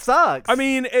it? That sucks. I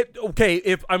mean, okay.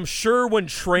 If I'm sure when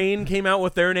Train came out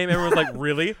with their name, everyone was like,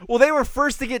 really? well, they were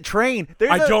first to get trained.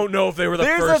 I don't know if they were the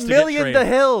There's first a to get million Train. the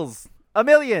Hills. A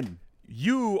million.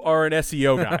 You are an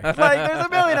SEO guy. Like there's a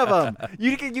million of them.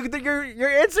 Your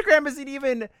Instagram isn't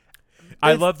even. I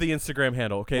It's- love the Instagram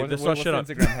handle. Okay, this what's not the shit up.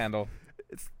 Instagram handle?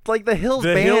 It's like the Hills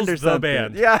The band Hills or the something.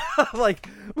 band. Yeah, like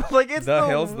it's The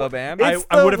Hills the band. It's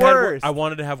I the would have worst. I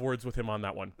wanted to have words with him on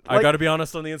that one. I Like- got to be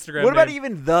honest on the Instagram. What about name.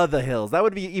 even the Hills? That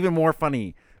would be even more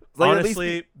funny. Like, at least-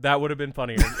 Honestly, that would have been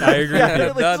funnier. I agree yeah, with you.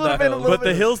 at least it would've been a Hills. little But the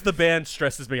bit- Hills, the band,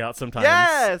 stresses me out sometimes.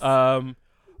 Yes!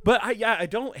 But I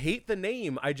don't hate the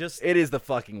name. I just It is the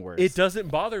fucking worst. it doesn't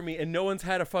bother me, and no one's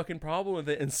had a fucking problem with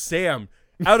it. And Sam,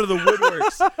 out of the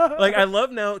woodworks, like I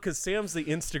love now because Sam's the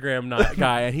Instagram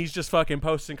guy, and he's just fucking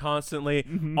posting constantly.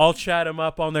 Mm-hmm. I'll chat him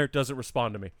up on there. Doesn't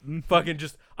respond to me. Fucking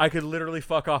just I could literally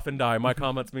fuck off and die. My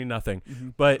comments mean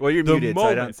nothing. But Well, you're the muted, so I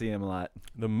moment, don't see him a lot.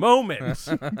 the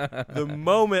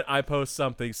moment I post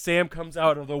something, Sam comes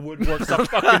out of the woodworks. I'm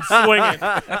fucking swinging.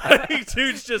 Like,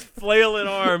 dude's just flailing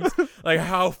arms. Like,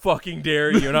 how fucking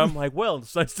dare you? And I'm like, well,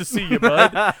 it's nice to see you,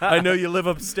 bud. I know you live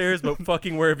upstairs, but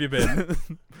fucking where have you been?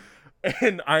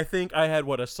 And I think I had,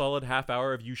 a solid half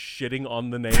hour of you shitting on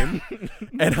the name.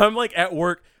 And I'm like at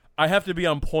work. I have to be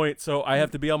on point, so I have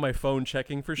to be on my phone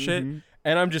checking for shit.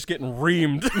 And I'm just getting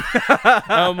reamed.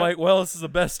 I'm like, well, this is the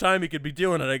best time you could be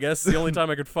doing it, I guess. It's the only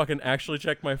time I could fucking actually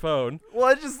check my phone. Well,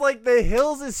 it's just like the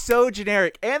Hills is so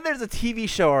generic, and there's a TV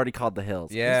show already called The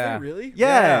Hills. Yeah. Really?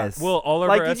 Yes. Well, all of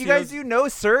like, our did you guys SEOs do no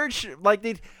search? Like,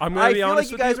 I'm gonna I be feel like honest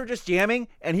you with guys you. were just jamming,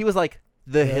 and he was like,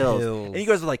 The Hills. Hills. And you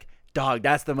guys were like, dog,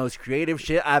 that's the most creative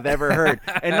shit I've ever heard.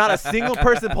 And not a single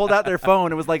person pulled out their phone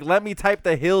and was like, let me type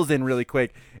The Hills in really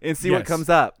quick and see what Yes. comes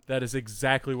up. That is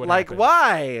exactly what Like, happened.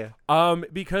 why?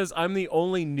 Because I'm the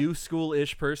only new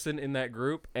school-ish person in that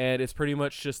group, and it's pretty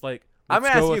much just like, I'm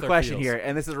let's going to go ask you with a our question feels. here,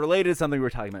 and this is related to something we were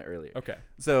talking about earlier. Okay.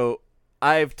 So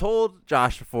I've told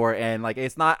Josh before, and like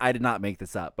I did not make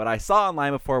this up, but I saw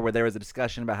online before where there was a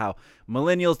discussion about how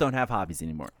millennials don't have hobbies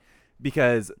anymore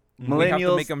because millennials We have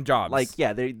to make them jobs. Like,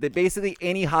 yeah, they basically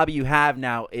any hobby you have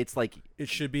now, it's like It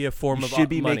should be a form you of should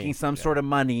be money. making some sort of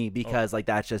money because like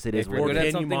that's just it is If what you're it good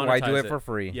is. at can you something, why do monetize it for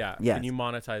free? Yeah. Yes. Can you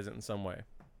monetize it in some way?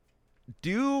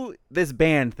 Do this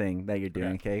band thing that you're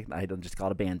doing, Yeah. okay? I don't just call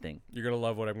it a band thing. You're gonna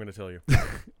love what I'm gonna tell you.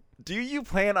 Do you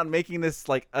plan on making this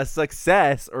like a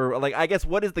success, or like I guess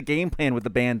what is the game plan with the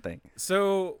band thing?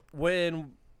 So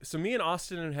me and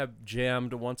Austin have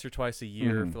jammed once or twice a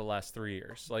year for the last 3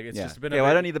 years. Like it's yeah, just been. yeah.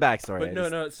 Well, I don't need the backstory. But I no,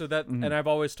 just- no. So that, and I've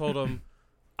always told him,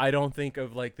 I don't think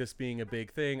of like this being a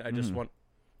big thing. I just want,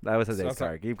 That was his So-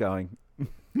 sorry. Keep going.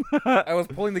 I was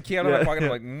pulling the key out of Yeah. my pocket.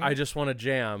 I'm like, I just want to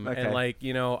jam, Okay. and like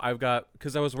I've got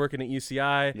because I was working at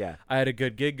UCI. Yeah. I had a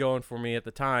good gig going for me at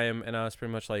the time, and I was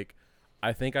pretty much like,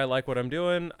 I think I like what I'm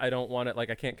doing. I don't want it. Like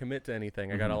I can't commit to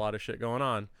anything. I got a lot of shit going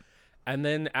on. And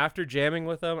then after jamming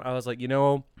with them, I was like,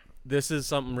 this is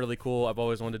something really cool. I've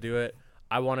always wanted to do it.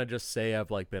 I want to just say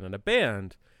I've like been in a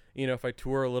band. If I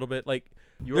tour a little bit, like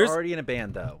You were there's- already in a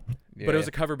band though. but it was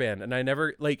a cover band, and I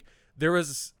never like there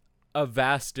was a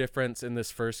vast difference in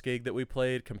this first gig that we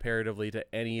played comparatively to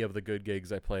any of the good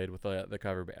gigs I played with the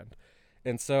cover band.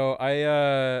 And so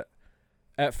I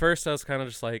at first I was kind of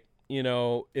just like, you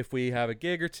know, if we have a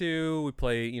gig or two, we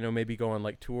play, you know, maybe go on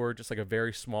like tour, just like a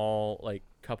very small, like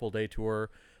couple day tour.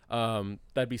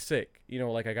 That'd be sick. You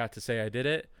know, like I got to say I did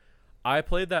it. I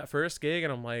played that first gig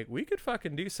and I'm like, we could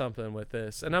fucking do something with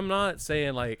this. And I'm not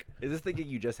saying like, Is this the gig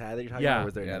you just had that you're talking Yeah. about? Or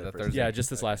was there Yeah, another the first Thursday. gig? yeah, just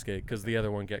this last gig because the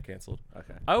other one got canceled.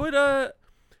 Okay. I would,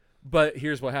 but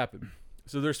here's what happened.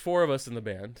 So there's 4 of us in the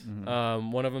band.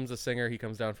 Mhm. One of them's a singer. He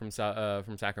comes down from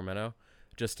Sacramento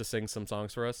just to sing some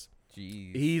songs for us.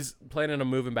 Jeez. He's planning on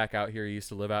moving back out here. He used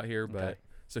to live out here, but Okay.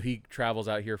 so he travels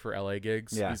out here for LA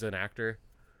gigs. Yeah. He's an actor.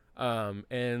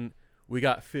 And we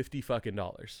got $50 fucking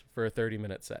for a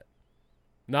 30-minute set.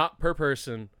 Not per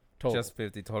person, total. Just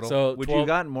 50 total. So Would 12 you have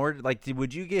gotten more? Like,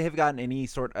 would you have gotten any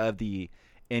sort of the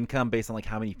income based on like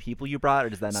how many people you brought, or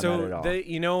does that not matter at all? they,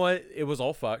 you know what? It was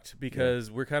all fucked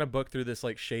because we're kind of booked through this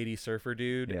like shady surfer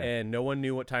dude, Yeah. and no one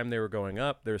knew what time they were going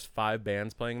up. There's 5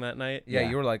 bands playing that night. yeah, yeah.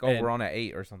 you were like, oh, And- we're on at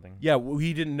 8 or something. Yeah,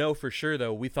 we didn't know for sure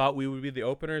though. We thought we would be the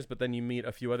openers, but then you meet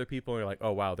a few other people and you're like,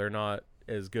 oh wow, they're not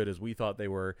as good as we thought they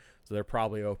were, so they're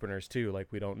probably openers too. Like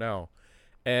we don't know.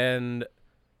 And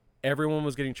everyone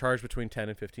was getting charged between $10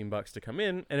 and $15 to come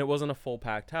in, and it wasn't a full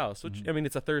packed house. Which I mean,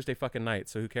 it's a Thursday fucking night,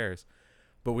 so who cares?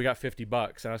 But we got $50,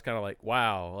 and I was kind of like,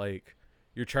 wow, like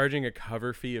you're charging a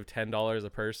cover fee of $10 a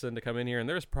person to come in here, and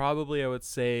there's probably, I would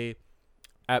say,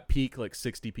 at peak like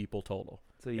 60 people total.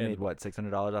 So you and- made what,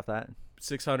 $600 off that?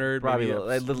 600, Probably maybe a a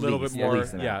little little least, bit at more.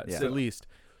 least than Yeah, that, yeah. at least.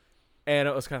 And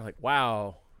it was kind of like,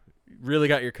 wow, really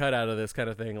got your cut out of this kind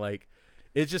of thing. Like,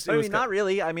 it's just, it I was mean, not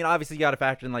really. I mean, obviously you got to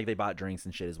factor in like they bought drinks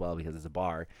and shit as well because it's a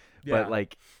bar. Yeah. But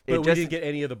like, but it we just didn't get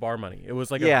any of the bar money. It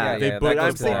was like, yeah, they yeah, booked but I'm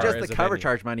goes the saying bar just as the a cover venue.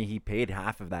 charge money. He paid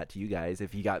half of that to you guys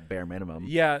if you got bare minimum.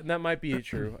 Yeah, that might be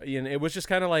true. And it was just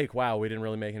kind of like, wow, we didn't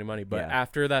really make any money. But Yeah.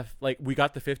 after that, like, we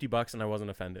got the $50 and I wasn't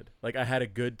offended. Like, I had a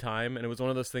good time, and it was one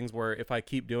of those things where if I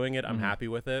keep doing it, I'm happy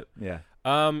with it. Yeah.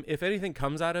 If anything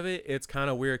comes out of it, it's kind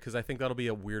of weird because I think that'll be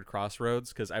a weird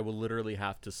crossroads because I will literally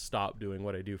have to stop doing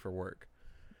what I do for work.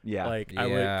 Yeah. Like, Yeah, I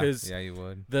would, because yeah, you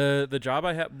would. the job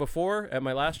I had before at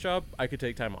my last job, I could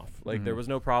take time off. Like, Mm-hmm. there was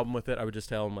no problem with it. I would just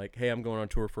tell them, like, hey, I'm going on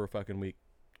tour for a fucking week,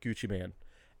 Gucci man,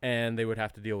 and they would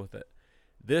have to deal with it.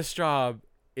 This job,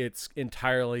 it's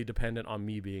entirely dependent on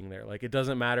me being there. Like, it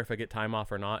doesn't matter if I get time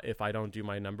off or not. If I don't do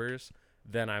my numbers,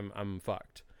 then I'm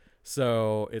fucked.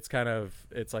 So it's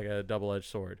like a double-edged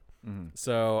sword. Mhm.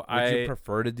 So Would you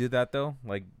prefer to do that though?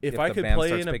 Like if I the could band play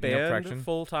starts in a picking up band traction?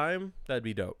 full time, that'd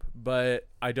be dope. But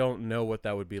I don't know what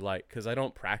that would be like because I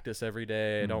don't practice every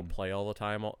day. I don't play all the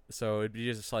time. So it'd be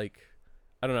just like,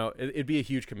 I don't know. It'd be a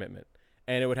huge commitment.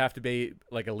 And it would have to be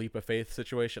like a leap of faith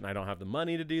situation. I don't have the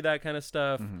money to do that kind of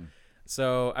stuff. Mhm.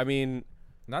 So, I mean,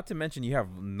 Not to mention you have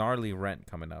gnarly rent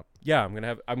coming up. yeah,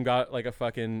 I'm got like a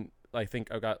fucking, I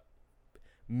think I've got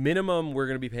minimum we're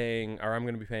going to be paying, or I'm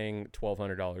going to be paying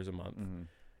 $1,200 a month. Mhm.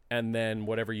 And then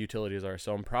whatever utilities are.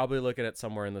 So I'm probably looking at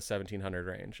somewhere in the $1,700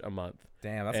 range a month.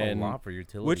 Damn, that's And a lot for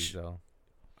utilities which- though.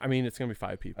 I mean, it's gonna be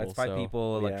 5 people. That's 5 so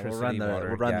people, Yeah, electricity, water.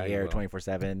 we'll run Yeah, the you air will.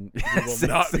 24/7. We will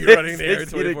not be running the air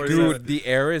 24/7. Dude, the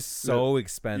air is so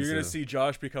expensive. You're gonna see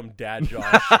Josh become Dad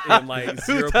Josh in like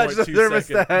Who touched the 0.2 seconds.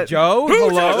 thermostat? Joe,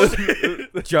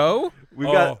 hello, Joe.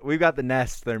 We've got the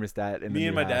Nest thermostat. In the Me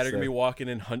and new my dad house, are gonna be so- walking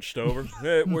in hunched over.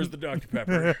 Hey, where's the Dr.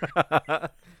 Pepper?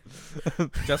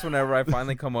 Just whenever I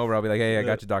finally come over, I'll be like, "Hey, I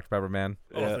got you, Dr. Pepper, man."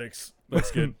 Oh, Yeah. thanks. That's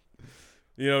good.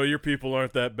 You know, your people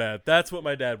aren't that bad. That's what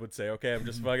my dad would say. Okay, I'm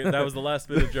just fucking. That was the last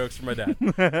bit of jokes from my dad.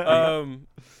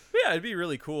 Yeah, it'd be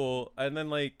really cool. And then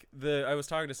like I was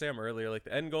talking to Sam earlier. Like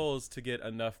the end goal is to get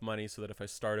enough money so that if I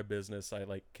start a business, I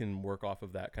like can work off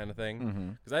of that kind of thing.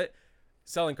 Mhm. Because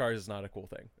selling cars is not a cool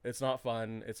thing. It's not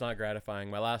fun. It's not gratifying.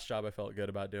 My last job, I felt good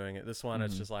about doing it. This one,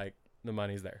 it's just like the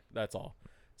money's there. That's all.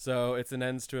 So it's an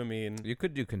ends to a mean. You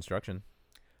could do construction.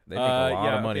 They make a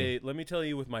lot of money. Okay, let me tell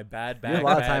you, with my bad You had back, a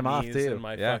lot of bad time off, knees, too. and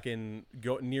my Yeah. fucking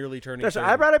nearly turning. Josh, 30.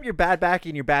 I brought up your bad back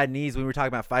and your bad knees when we were talking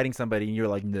about fighting somebody, and you were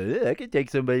like, "No, I could take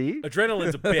somebody."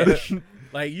 Adrenaline's a bitch.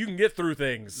 Like you can get through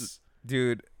things.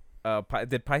 Dude,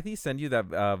 did Pythe send you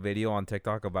that video on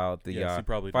TikTok about the Yes, he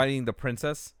probably did. fighting the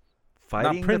princess? Fighting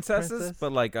Not the princesses, princess?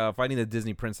 but like fighting the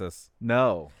Disney princess.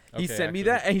 No. He Okay, sent me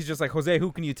actually. that, and he's just like, "Jose,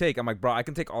 who can you take?" I'm like, "Bro, I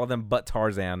can take all of them but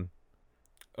Tarzan."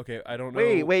 Okay, I don't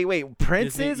know. Wait.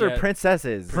 Princes or yeah.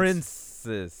 princesses?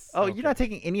 Princess. Oh, Okay. you're not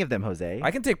taking any of them, Jose. I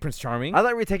can take Prince Charming. I thought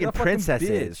we were taking You're a fucking princesses.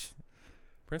 bitch.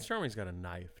 Prince Charming's got a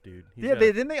knife, dude. He's Yeah, got-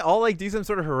 didn't they all like do some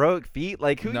sort of heroic feat?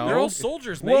 Like who? No. they're all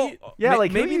soldiers, Well, mate. Yeah,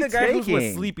 like, who maybe are you the guy who's with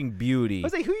taking? Sleeping Beauty.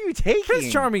 Jose, who are you taking?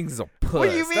 Prince Charming's a puss. What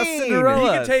do you That's mean?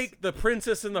 Cinderella. He can take the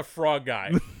princess and the frog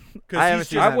guy. I haven't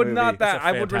seen I that would movie. not It's that. a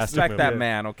I would fantastic respect movie. that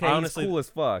man. Okay, Honestly, he's cool as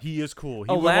fuck. He is cool.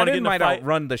 He would wanna get Aladdin in a might fight.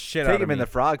 outrun the shit Take out him of in me.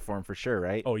 the frog form for sure,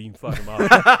 right? Oh, you can fuck him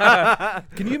up.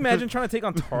 Can you imagine trying to take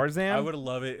on Tarzan? I would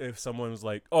love it if someone was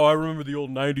like, "Oh, I remember the old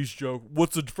 '90s joke.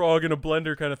 What's a frog in a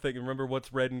blender?" kind of thing. Remember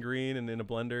what's red and green and in a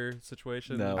blender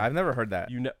situation? No. I've never heard that.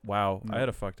 Wow, No. I had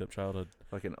a fucked up childhood.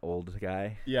 Fucking old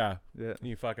guy. Yeah, Yeah.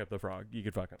 you fuck up the frog. You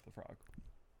could fuck up the frog.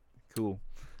 Cool.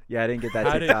 Yeah, I didn't get that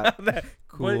How did- TikTok.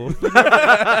 Cool.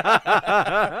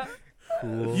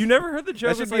 Cool. You never heard the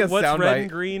joke? should It's be like a what's red soundbite. and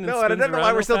green? And No, I don't spins know around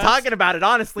why we're real still fast? talking about it.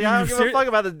 Honestly, I You don't give a serious? fuck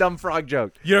about this dumb frog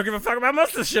joke. You don't give a fuck about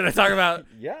most of the shit I talk about.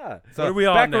 Yeah. So What are we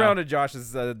on back now? around to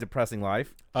Josh's depressing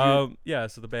life. Yeah.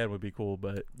 So the band would be cool,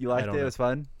 but You I liked don't it? It know. was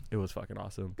fun. It was fucking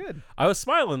awesome. Good. I was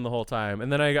smiling the whole time,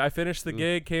 and then I finished the Ooh.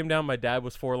 gig, came down. My dad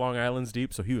was 4 Long Islands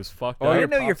deep, so he was fucked Oh, I up.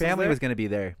 didn't know your pops was family there? was going to be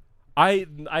there. I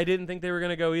didn't think they were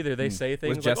gonna go either. They say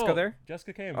things. Was like, Jessica "Oh, there?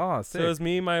 Jessica came. Oh, So it was sick.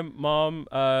 me, my mom,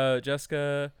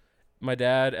 Jessica, my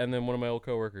dad, and then one of my old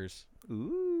coworkers.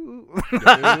 Ooh.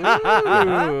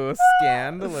 Ooh,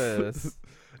 scandalous.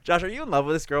 Josh, are you in love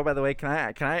with this girl? By the way, can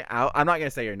I out? I'm not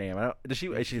gonna say your name. I don't. Does she?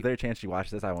 Is there a chance she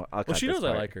watched this? I won't. I'll Well, cut she this knows I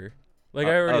part. like her. Like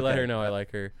I already let okay. her know I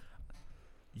like her.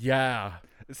 Yeah.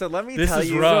 So let me This tell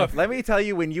is you. rough. Let me tell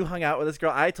you. When you hung out with this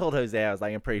girl, I told Jose I was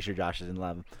like, I'm pretty sure Josh is in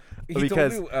love. He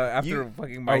Because told me, after you-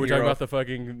 fucking my Are we talking hero. about the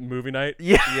fucking movie night?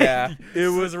 Yeah. Yeah. It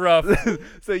was rough.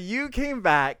 So you came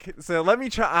back. So let me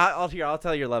try. I'll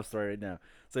tell your love story right now.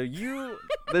 So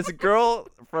this girl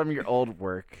from your old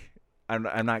work. I'm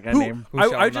not gonna Who? name. Who I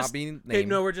shall not just- be named. Hey,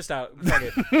 no, we're just out. Fuck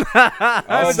it.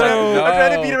 I'm, so-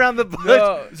 trying to beat around the bush.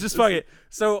 No. Just fuck it.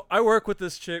 So I work with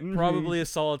this chick Mhm. probably a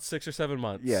solid 6 or 7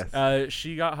 months. Yes.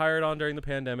 She got hired on during the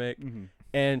pandemic, Mhm.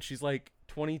 and she's like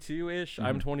 22-ish.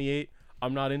 I'm 28.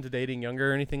 I'm not into dating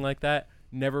younger or anything like that.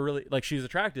 Never really like. She's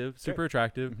attractive, super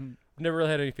attractive. Mhm. Never really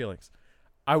had any feelings.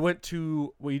 I would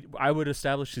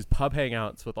establish these pub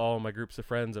hangouts with all of my groups of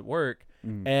friends at work,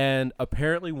 Mhm. and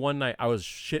apparently one night I was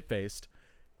shit faced.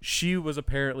 She was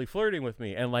apparently flirting with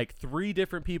me, and like 3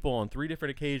 different people on 3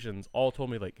 different occasions all told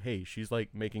me like, "Hey, she's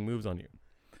like making moves on you."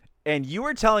 And you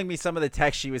were telling me some of the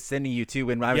texts she was sending you too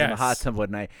when I was in the Yes. hot tub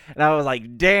one night, and I was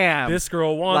like, "Damn, This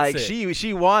girl wants like it.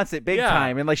 she wants it big Yeah.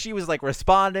 time," and like she was like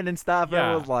responding and stuff. And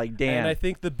I Yeah. was like, "Damn." And I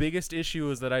think the biggest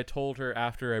issue is that I told her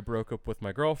after I broke up with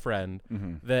my girlfriend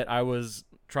Mhm. that I was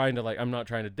trying to I'm not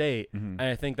trying to date, Mhm. and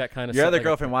I think that kind of Your other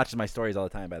girlfriend watches my stories all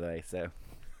the time, by the way. So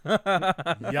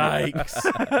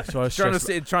Yikes! So I was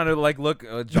Trying to like look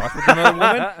Josh with another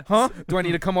woman, huh? Do I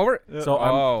need to come over? So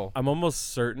Oh. I'm almost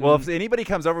certain. well, if anybody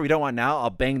comes over we don't want now, I'll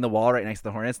bang the wall right next to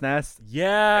the hornet's nest,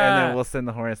 yeah, and then we'll send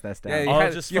the hornet's nest down. Yeah, you I'll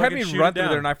had, just you had fucking me shoot run it through there,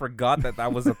 down. and I forgot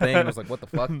that was a thing. I was like, "What the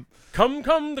fuck?"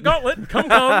 come the gauntlet, come.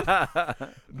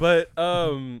 But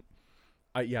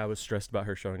I was stressed about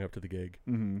her showing up to the gig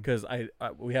Mhm. because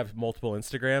we have multiple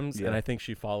Instagrams, Yeah. and I think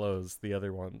she follows the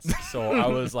other ones. So I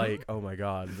was like, oh my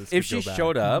god, this If could go she bad.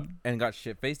 showed up and got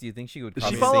shit faced, do you think she would? Does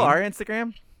she probably follow see- our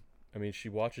Instagram? I mean, she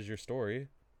watches your story.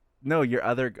 No, your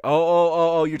other.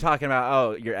 Oh! You're talking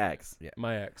about your ex.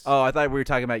 My ex. Oh, I thought we were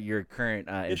talking about your current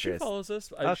yeah, she interest. follows us.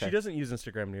 She Okay. doesn't use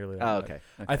Instagram nearly. that Oh, much. okay.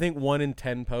 I think 1 in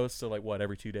 10 posts, so like what,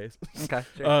 every 2 days. Okay.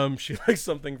 Sure. She likes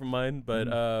something from mine, but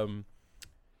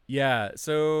yeah.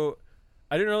 So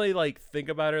I didn't really like think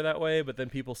about her that way, but then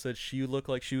people said she looked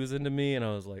like she was into me, and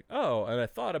I was like, oh. And I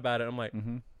thought about it. I'm like,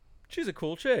 Mhm. she's a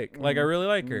cool chick. Like I really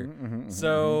like her.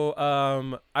 So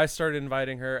I started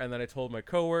inviting her, and then I told my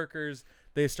coworkers.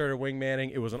 They started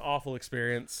wingmanning. It was an awful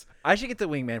experience. I should get the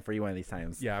wingman for you one of these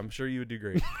times. Yeah, I'm sure you would do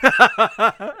great.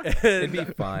 It'd be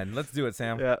fun. Let's do it,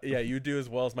 Sam. Yeah. Yeah, you would do as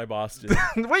well as my boss did.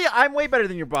 Wait, I'm way better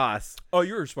than your boss. Oh,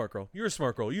 you're a smart girl. You're a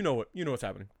smart girl. You know what's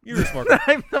happening. You're a smart girl.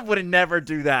 I would never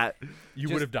do that. You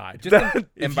would have died. Just If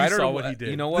invite you her saw to what he did.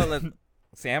 You know what?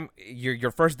 Sam,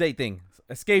 your first date thing,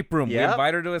 escape room. We Yep.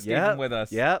 invite her to escape Yep. room with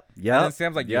us. Yep. And Yep. then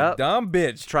Sam's like, "You Yep. dumb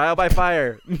bitch." Trial by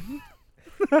fire.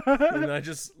 And I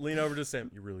just lean over to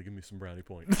Sam. You really give me some brownie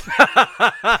points.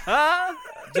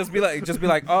 Just be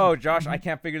like, "Oh, Josh, I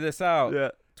can't figure this out." Yeah.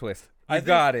 Twist. I You think-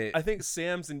 got it. I think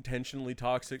Sam's intentionally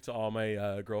toxic to all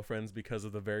my girlfriends because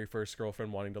of the very first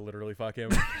girlfriend wanting to literally fuck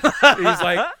him. He's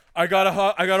like, I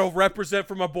gotta represent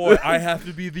for my boy. I have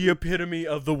to be the epitome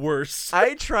of the worst.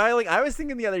 I was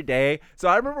thinking the other day. So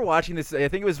I remember watching this. I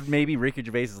think it was maybe Ricky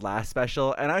Gervais's last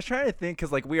special, and I was trying to think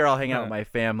because like we were all hanging out with my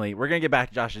family. We're gonna get back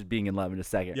to Josh's being in love in a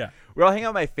second. Yeah. We're all hanging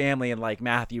out with my family, and like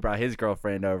Matthew brought his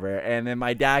girlfriend over, and then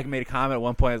my dad made a comment at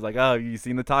one point. I was like, "Oh, you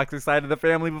seen the toxic side of the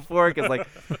family before?" Because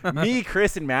like me,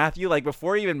 Chris, and Matthew, like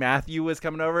before even Matthew was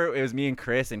coming over, it was me and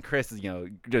Chris is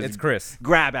just It's Chris.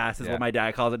 grab ass is Yeah. what my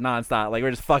dad calls it nonstop. Like we're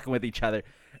just fucking with each other.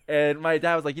 And my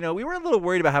dad was like, we were a little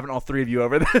worried about having all three of you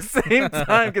over at the same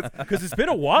time Because it's been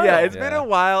a while. yeah, it's been a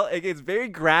while. It gets very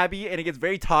grabby and it gets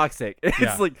very toxic. It's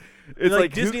Yeah. it's like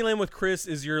who- Disneyland with Chris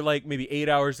is you're like maybe 8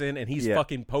 hours in and he's Yeah.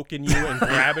 fucking poking you and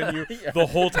grabbing you the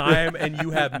whole time and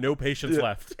you have no patience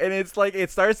left. And it's like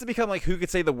it starts to become like who could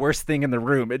say the worst thing in the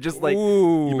room. It just like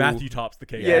Ooh. Matthew tops the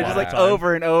cake. yeah, a just lot like of the time.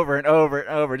 over and over and over and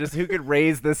over. Just who could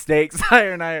raise the stakes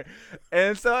higher and higher.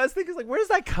 And so I was thinking, like, where does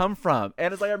that come from?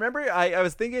 And it's like I remember I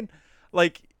was thinking,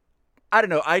 like, I don't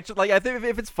know. I think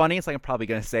if it's funny, it's like I'm probably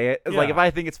gonna say it. It's like Yeah. if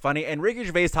I think it's funny. And Ricky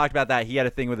Gervais talked about that. He had a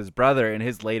thing with his brother in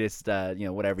his latest,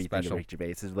 whatever you think of Special. Ricky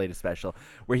Gervais, his latest special,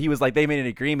 where he was like, they made an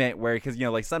agreement where, because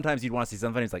like sometimes you'd want to see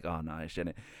something, it's like, oh no, I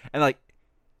shouldn't. And like,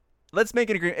 let's make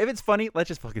an agreement. If it's funny, let's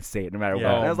just fucking say it no matter Yeah.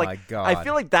 what. And I Oh was like, my God. I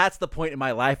feel like that's the point in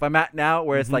my life I'm at now,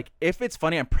 where it's Mhm. like, if it's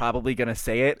funny, I'm probably gonna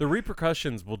say it. The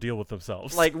repercussions will deal with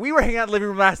themselves. Like, we were hanging out in the living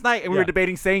room last night and we were Yeah.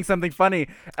 debating saying something funny,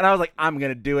 and I was like, I'm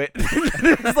gonna do it.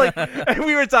 It's like, and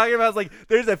we were talking about, it's like,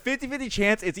 there's a 50-50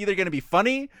 chance it's either gonna be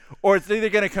funny or it's either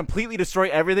gonna completely destroy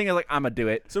everything. And like, I'm gonna do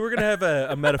it. So we're gonna have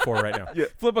a metaphor right now. Yeah.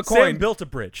 Flip a Sam coin. built a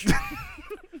bridge.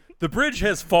 The bridge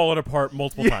has fallen apart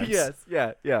multiple times. Yes,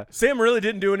 yeah. Sam really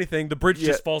didn't do anything. The bridge Yeah.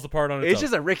 just falls apart on its It's own.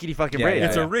 just a rickety fucking Yeah, bridge. yeah,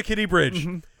 It's a rickety bridge.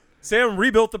 Sam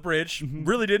rebuilt the bridge,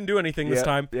 really didn't do anything this Yeah,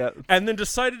 time, yeah. and then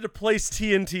decided to place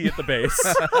TNT at the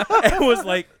base and was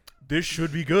like, this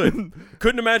should be good.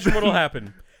 Couldn't imagine what'll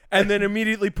happen. And then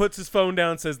immediately puts his phone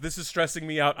down and says, this is stressing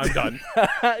me out. I'm done.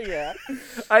 Yeah.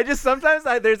 I just sometimes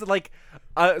there's like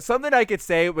something I could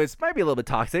say might be a little bit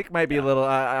toxic, might be a little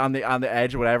on the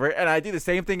edge, whatever. And I do the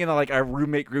same thing in like our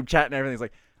roommate group chat and everything's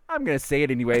like, I'm gonna say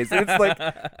it anyways. And it's like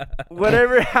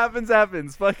whatever happens.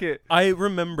 Fuck it. I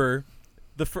remember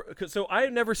so I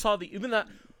never saw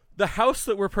the house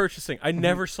that we're purchasing. I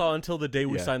never saw until the day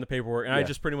we Yeah. signed the paperwork, and I Yeah.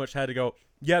 just pretty much had to go,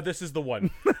 yeah, this is the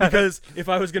one. Because if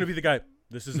I was gonna be the guy,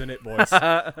 this isn't it, boys,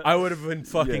 I would have been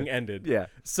fucking ended. Yeah.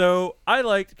 So I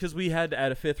liked, because we had to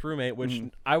add a fifth roommate, which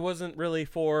I wasn't really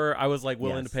for. I was like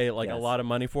willing Yes, to pay like a yes. lot of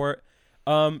money for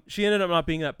it. She ended up not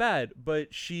being that bad,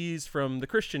 but she's from the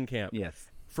Christian camp,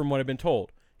 Yes. from what I've been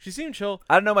told. She seemed chill.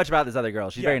 I don't know much about this other girl.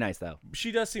 She's Yeah. very nice though.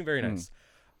 She does seem very nice.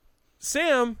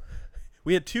 Sam,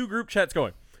 we had two group chats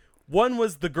going. One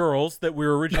was the girls that we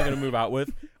were originally going to move out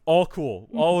with. All cool.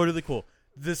 All really cool.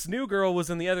 This new girl was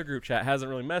in the other group chat. Hasn't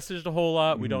really messaged a whole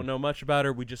lot. We don't know much about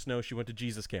her. We just know she went to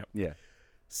Jesus camp. Yeah.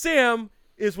 Sam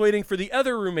is waiting for the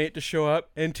other roommate to show up,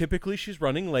 and typically she's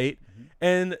running late.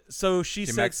 And so she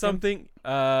said Mexican? something,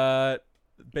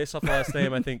 based off the last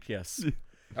name, I think, yes.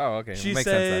 Oh, okay. She Makes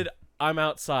said, sense I'm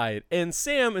outside. And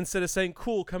Sam, instead of saying,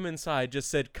 cool, come inside, just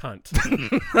said, cunt.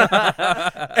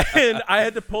 And I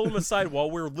had to pull him aside while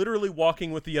we were literally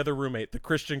walking with the other roommate, the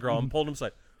Christian girl, and pulled him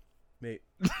aside. Mate.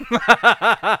 Mate,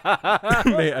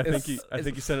 I think you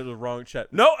sent it to the wrong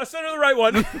chat. No, I sent it to the right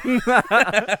one.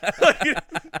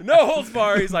 No holds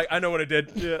bar. He's like, I know what I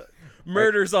did. Yeah.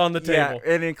 Murder's on the table.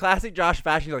 Yeah. And in classic Josh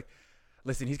fashion, he's like,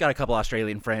 listen, he's got a couple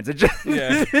Australian friends. It just,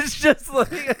 Yeah. it's just like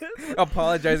then.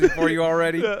 Apologizing for you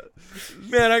already.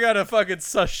 Man, I gotta fucking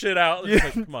suss shit out. It's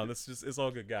like, come on, it's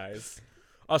all good, guys.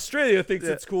 Australia thinks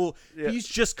Yeah. it's cool. Yeah. He's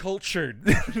just cultured.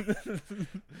 it's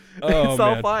all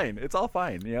man. fine. It's all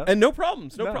fine. Yeah. And no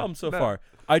problems. No No, problems so no. far.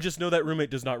 I just know that roommate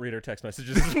does not read her text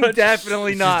messages as much.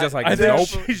 Definitely She's not. just like, I nope.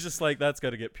 think she's just like, that's got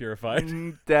to get purified.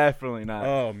 Definitely not.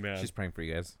 Oh, man. She's praying for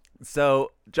you guys.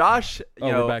 So Josh, you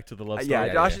we're know, back to the love story. yeah,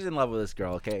 Yeah, Josh yeah. is in love with this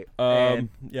girl. Okay. And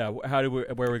Yeah, where are we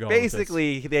going with this?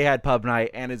 basically, they had pub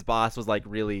night, and his boss was like,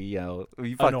 really, you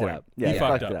fucked Annoying. it up. Yeah, He you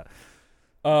fucked fucked up. it up.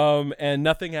 And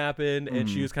nothing happened, and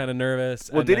she was kind of nervous.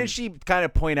 Well, and then didn't she kind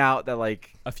of point out that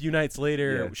like, a few nights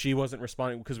later, Yeah. she wasn't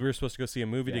responding because we were supposed to go see a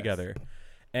movie Yes. together.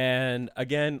 And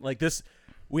again, like this,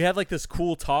 we had like this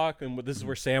cool talk, and this is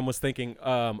where Sam was thinking,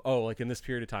 like in this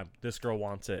period of time, this girl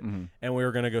wants it. And we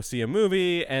were going to go see a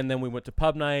movie, and then we went to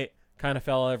pub night, kind of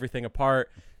fell everything apart.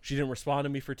 She didn't respond to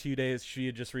me for 2 days. She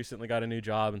had just recently got a new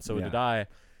job, and so Yeah. did I.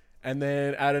 And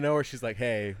then out of nowhere, she's like,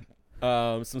 hey,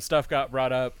 some stuff got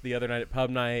brought up the other night at pub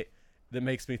night that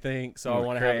makes me think, so I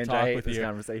want to have a cringe, I talk hate with this you.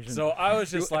 conversation. So I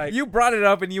was just like, You brought it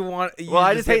up and you want. You Well,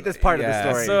 I just hate this part of the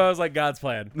story. so I was like, God's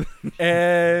plan.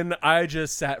 And I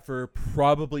just sat for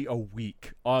probably a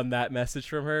week on that message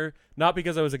from her. Not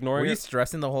because I was Were ignoring you it.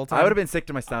 stressing the whole time? I would have been sick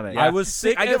to my stomach. I was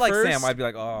sick I at get like first. Sam. I'd be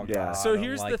like, oh, Yeah. God, So I don't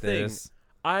here's like the thing. this.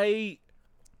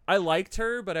 I liked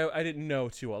her, but I didn't know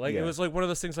too well. Like Yeah. it was like one of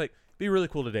those things like, be really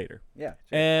cool to date her. Yeah.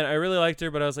 And I really liked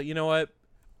her, but I was like, you know what?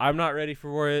 I'm not ready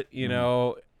for it. You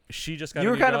know, she just got You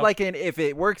a were new kind of job. like in, if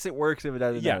it works, it works. If it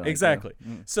doesn't, Yeah, like, exactly.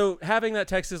 you know. So having that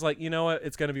text is like, you know what?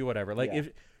 It's gonna be whatever. Like Yeah.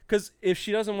 because if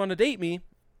she doesn't want to date me,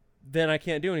 then I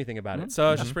can't do anything about it. So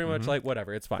I was just pretty much like,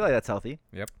 whatever, it's I fine. feel like that's healthy.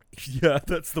 Yeah,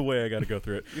 that's the way I got to go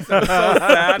through it. So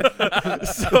sad.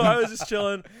 So I was just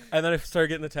chilling, and then I started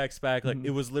getting the text back. Like, it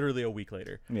was literally a week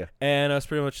later. Yeah. And I was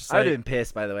pretty much just I would like, have been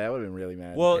pissed, by the way. I would have been really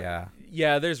mad. well, Yeah.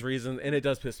 yeah, there's reason, and it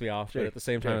does piss me off. Sure, But at the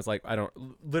same time, sure. it's like,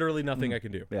 literally nothing I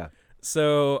can do. yeah.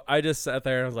 So I just sat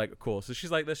there and I was like, cool. So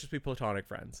she's like, let's just be platonic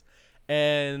friends.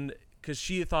 And because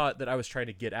she thought that I was trying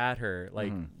to get at her,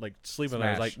 like sleep with her.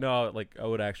 I was Smash. like, no, like I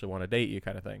would actually want to date you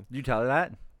kind of thing. Did you tell her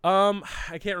that?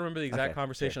 I can't remember the exact Okay,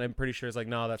 conversation. I'm pretty sure it's like,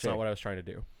 no, that's Sure. not what I was trying to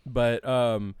do. But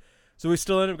so we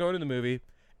still ended up going to the movie.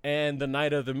 And the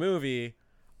night of the movie,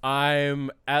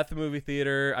 I'm at the movie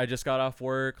theater. I just got off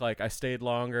work. Like, I stayed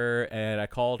longer, and I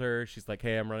called her. She's like,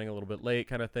 hey, I'm running a little bit late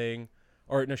kind of thing.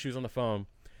 Or, no, she was on the phone.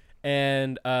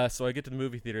 And so I get to the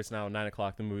movie theater. It's now 9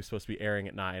 o'clock. The movie's supposed to be airing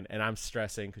at 9. And I'm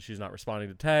stressing because she's not responding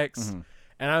to texts.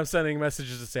 And I'm sending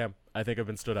messages to Sam. I think I've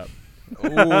been stood up.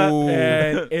 Ooh.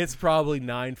 And it's probably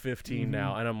 9:15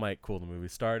 now. And I'm like, cool, the movie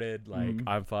started. Like,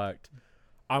 I'm fucked.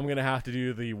 I'm going to have to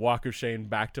do the walk of shame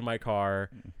back to my car,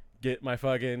 get my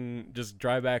fucking, just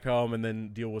drive back home, and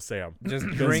then deal with Sam. Just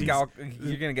 'Cause drink he's- alcohol.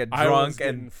 You're gonna get I was drunk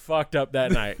getting and fucked up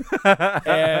that night.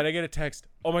 And I get a text,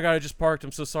 oh my God, I just parked.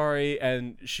 I'm so sorry.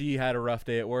 And she had a rough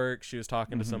day at work. She was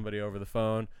talking to somebody over the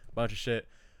phone, bunch of shit.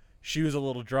 She was a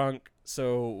little drunk.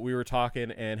 So we were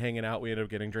talking and hanging out. We ended up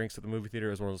getting drinks at the movie theater. It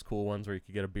was one of those cool ones where you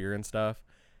could get a beer and stuff.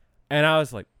 And I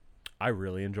was like, I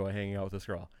really enjoy hanging out with this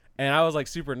girl. And I was like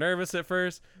super nervous at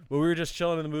first, but we were just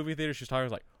chilling in the movie theater. She was talking. I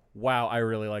was like, wow, I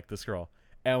really like this girl.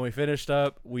 And we finished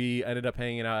up. We ended up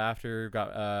hanging out after, got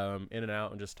in and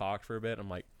out and just talked for a bit. I'm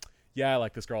like, yeah, I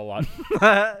like this girl a lot.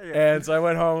 And so I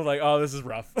went home like, oh, this is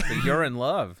rough. so you're in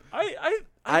love. I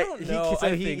don't know.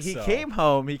 I think he so. came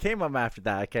home. He came home after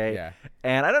that. Okay. Yeah.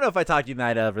 And I don't know if I talked to you the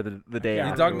night of or the day. Yeah, You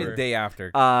after. talked to me sure. the day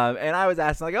after. And I was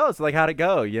asking like, oh, so like how'd it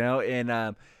go? You know,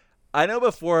 and I know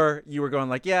before you were going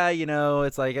like, yeah, you know,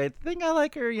 it's like I think I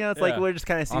like her. You know, it's like Yeah. we'll just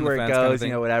kind of see On the where it fence kinda goes. You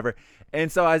thing. know, whatever.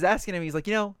 And so I was asking him. He's like,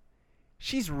 you know,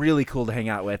 she's really cool to hang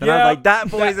out with. And I Yeah, was like, that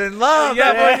boy's in love.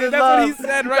 Yeah, man. boys, that's what he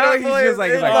said right That away. boy He's just is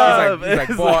like, in love.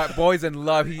 he's like, It's boys in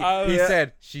love. He Yeah.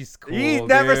 said she's cool. He's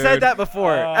never said dude." that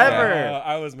before, ever.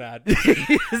 I was mad.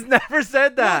 He's never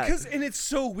said that. And it's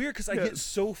so weird because I get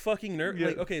so fucking nervous. Yeah.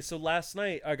 Like, okay, so last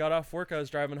night I got off work. I was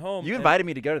driving home. You and- invited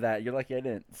me to go to that. You're lucky I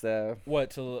didn't. So what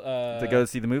to go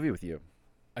see the movie with you.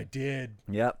 I did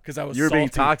Yep. because I was. You were being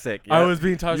salty. toxic. I Yep. was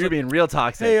being toxic. You were being real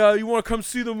toxic. Hey, you want to come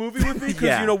see the movie with me? Because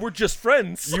Yeah. you know we're just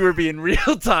friends. You were being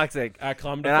real toxic. I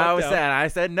calmed And down. I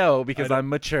said no because I I'm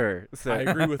mature. So I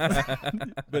agree with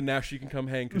that. But now she can come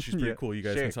hang because she's pretty Yeah, cool. You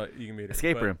guys sure. you can meet her.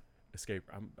 Escape But- room. Escape.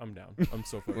 I'm down. I'm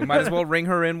so fucking. We might as well ring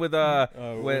her in with with,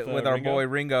 our Ringo? boy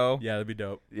Ringo. Yeah, that'd be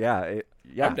dope. Yeah.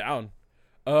 I'm down.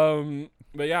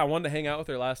 But yeah, I wanted to hang out with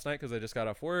her last night because I just got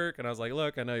off work, and I was like,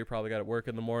 "Look, I know you probably got to work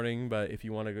in the morning, but if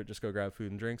you want to just go grab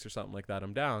food and drinks or something like that,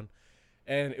 I'm down."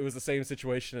 And it was the same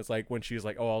situation. It's like when she was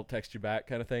like, "Oh, I'll text you back,"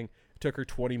 kind of thing. It took her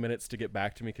 20 minutes to get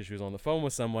back to me because she was on the phone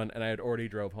with someone, and I had already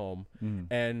drove home,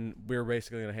 and we were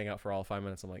basically gonna hang out for all 5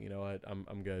 minutes. I'm like, you know what,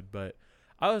 I'm good. But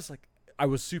I was like, I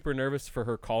was super nervous for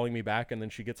her calling me back, and then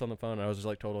she gets on the phone, and I was just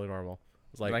like totally normal.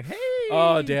 I was Like, hey.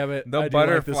 oh damn it, The I do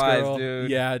like this butterflies, girl.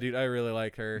 dude. Yeah, dude, I really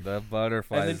like her. The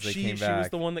butterflies. And then they she came was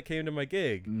back. the one that came to my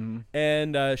gig, Mhm.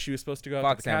 and she was supposed to go out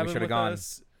Fuck, to the Sam, we cabin should've with gone.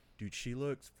 us. Dude, she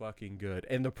looks fucking good.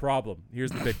 And the problem,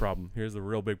 here's the big problem. Here's the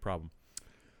real big problem.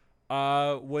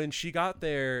 When she got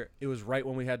there, it was right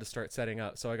when we had to start setting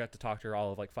up. So I got to talk to her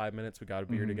all of like 5 minutes. We got a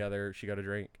beer together. She got a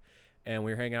drink, and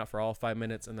we were hanging out for all 5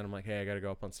 minutes. And then I'm like, hey, I got to go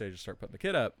up on stage and start putting the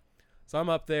kid up. So I'm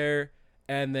up there,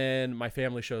 and then my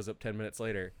family shows up 10 minutes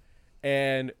later.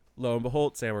 And lo and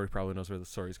behold, Sam already probably knows where the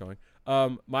story's going.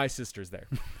 My sister's there.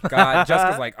 God,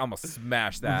 Jessica's like, I'm gonna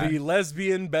smash that. The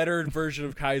lesbian better version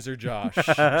of Kaiser Josh.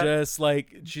 Just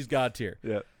like she's god tier.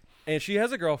 Yeah. And she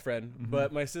has a girlfriend,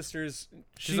 but my sister's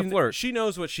She's a flirt. She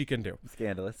knows what she can do.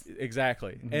 Scandalous.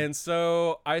 Exactly. And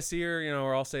so I see her, you know,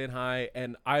 we're all saying hi,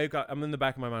 and I'm in the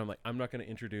back of my mind, I'm like, I'm not gonna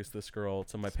introduce this girl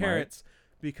to my parents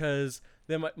because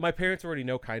then my parents already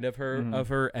know kind of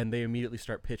her and they immediately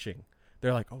start pitching.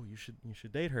 They're like, "Oh, you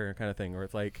should date her," kind of thing, or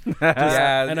it's like,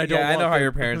 Yeah, and I don't I know want how them-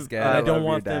 your parents get. and I I don't love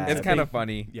want your them. dad. to It's kind think- of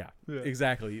funny. Yeah,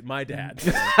 exactly. My dad.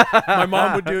 My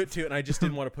mom would do it too, and I just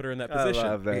didn't want to put her in that I position.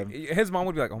 love them. His mom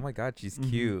would be like, "Oh my God, she's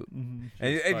cute," and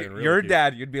fucking really your cute.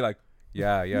 dad, you'd be like,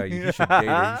 "Yeah, you should date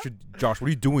her. You should, Josh. What are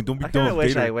you doing? Don't be I kind dumb. of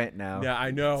wish Date her." I went now. Yeah, I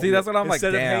know. See, that's what I'm like,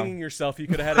 Instead of damn. hanging yourself, you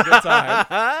could have had a good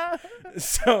time.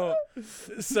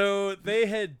 So they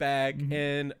head back,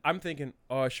 and I'm thinking,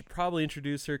 oh, I should probably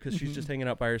introduce her because she's just hanging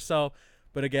out by herself.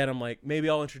 But again, I'm like, maybe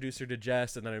I'll introduce her to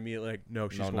Jess, and then I'm immediately like, no,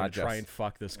 she's No, going not to try Jess. and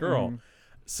fuck this girl.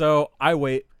 So I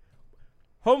wait.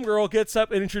 homegirl gets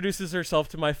up and introduces herself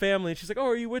to my family, and she's like, "Oh,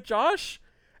 are you with Josh?"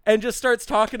 And just starts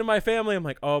talking to my family. I'm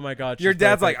like, "Oh my god." Your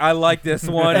dad's perfect. like, I like this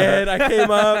one. And I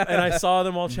came up and I saw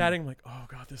them all chatting. I'm like, "Oh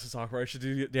god, this is awkward. I should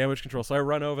do damage control." So I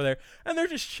run over there and they're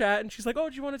just chatting. She's like,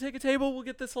 "Oh, do you want to take a table? We'll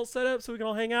get this whole set up so we can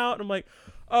all hang out." And I'm like,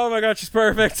 "Oh my god, she's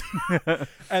perfect."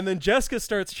 And then Jessica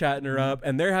starts chatting her up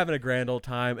and they're having a grand old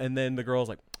time. And then the girl's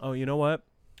like, "Oh, you know what?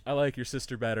 I like your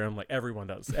sister better." I'm like, everyone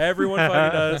does. Everyone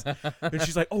fucking does. And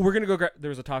she's like, "Oh, we're going to go grab," there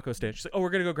was a taco stand. She's like, "Oh, we're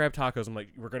going to go grab tacos." I'm like,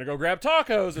 "We're going to go grab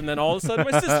tacos." And then all of a sudden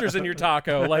my sister's in your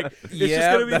taco. Like, it's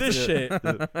just going to be this shit.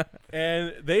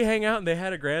 And they hang out and they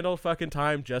had a grand old fucking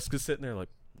time. Jessica's sitting there like,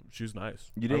 she's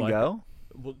nice. You I didn't like go?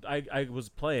 her. Well, I was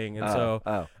playing. And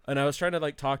Oh. and I was trying to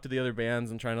like talk to the other bands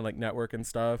and trying to like network and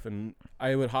stuff. And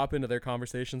I would hop into their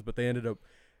conversations, but they ended up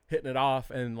hitting it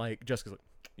off. And like, Jessica's like,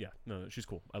 "Yeah, no, she's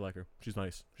cool. I like her. She's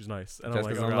nice. She's nice." And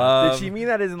Jessica's I'm like, in "Oh, God." love. Did she mean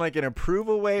that as in like an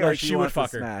approval way, or Like, she would wants to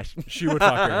fuck her. smash? She would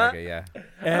fuck her. Okay, yeah.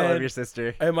 I love And- your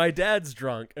sister. And my dad's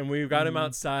drunk, and we got him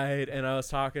outside, and I was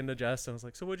talking to Jess, and I was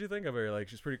like, "So what'd you think of her? Like,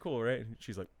 she's pretty cool, right?" And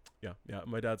she's like, "Yeah, yeah."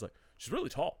 And my dad's like, "She's really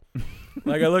tall."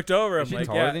 Like, I looked over, I'm Is she like,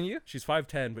 taller "Yeah." than you? She's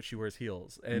 5'10", but she wears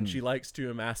heels, and Mm. she likes to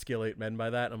emasculate men by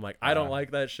that. I'm like, I don't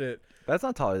like that shit. That's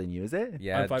not taller than you, is it?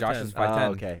 Yeah, I'm 5'10". Josh is 5'10".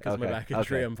 Oh, okay. Because my back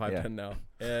injury, I'm 5'10" yeah. now,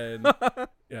 and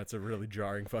yeah, it's a really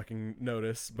jarring fucking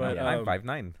notice. But Yeah, I'm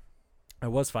 5'9". I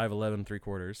was 5'11"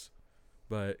 3/4,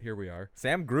 but here we are.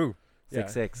 Sam grew.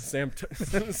 6'6". Sam,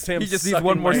 Sam. He just needs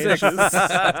one more six.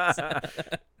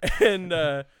 And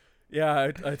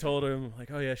yeah, I told him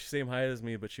like, "Oh yeah, she's same height as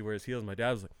me, but she wears heels." My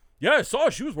dad was like, "Yeah, I saw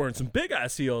she was wearing some big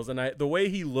ass heels." And the way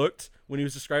he looked when he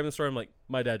was describing the story, I'm like,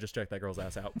 my dad just checked that girl's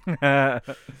ass out.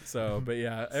 So, but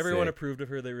yeah, everyone Sick. approved of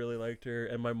her. They really liked her,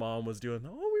 and my mom was doing,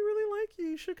 "Oh, we really like you.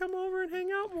 You should come over and hang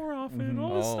out more often."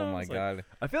 All this Oh stuff. my It's like, god.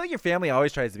 I feel like your family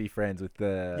always tries to be friends with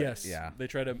the. yes. Yeah. They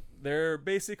try to. They're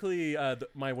basically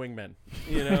my wingmen.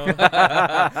 You know.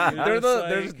 They're It's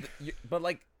the like- but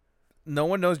like no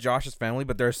one knows Josh's family,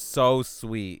 but they're so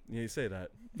sweet. Yeah, you say that.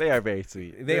 They are very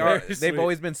sweet. They They're are. very They've sweet.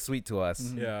 always been sweet to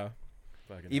us. Yeah.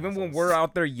 Fucking Even when assholes. we're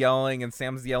out there yelling and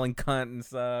Sam's yelling cunt and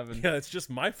stuff. And Yeah, it's just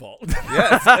my fault.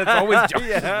 yeah, it's always Josh's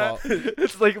Yeah. fault.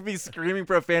 It's like me screaming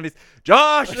profanities.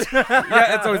 Josh!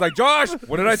 Yeah, it's always like, Josh,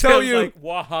 what did I tell Sam's you? Like,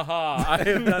 wahaha, I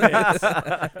have done it.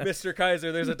 Mr.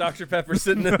 Kaiser, there's a Dr. Pepper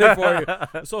sitting in there for you.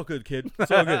 It's all good, kid. It's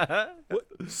all good. What?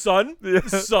 Son?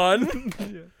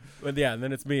 Son? But yeah, and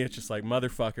then it's me. It's just like,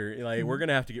 motherfucker. Like, we're going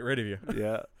to have to get rid of you.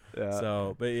 Yeah. Yeah.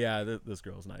 So, but yeah, this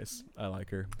girl's nice. I like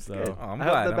her. good. So, Oh, I'm I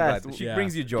hope glad. the I'm best. glad. She Yeah.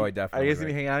 brings you joy, Are definitely. you guys gonna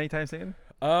be hanging out anytime soon?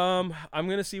 I'm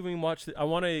going to see if we can watch I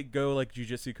want to go like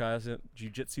Jujutsu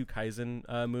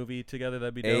Kaisen movie together.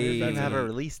 That'd be dope. Hey. You That's even have in- a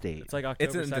release date. It's like October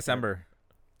It's in 2nd. December.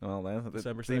 Well, it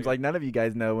December seems 2nd. like none of you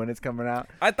guys know when it's coming out.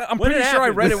 I'm When pretty it sure I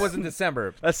happens. read it was in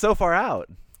December. That's so far out.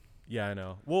 Yeah, I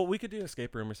know. Well, we could do an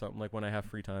escape room or something like when I have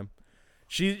free time.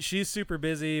 She's super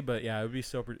busy, but yeah, it would be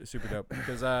super dope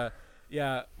because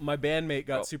yeah, my bandmate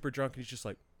got super drunk and he's just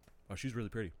like, "Oh, she's really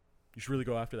pretty. You should really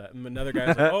go after that." And another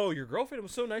guy's like, "Oh, your girlfriend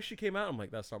was so nice she came out." I'm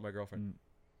like, "That's not my girlfriend."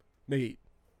 Mate,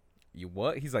 You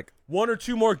what? He's like, 1 or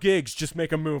 2 more gigs, just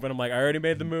make a move. And I'm like, I already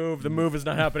made the move. The move is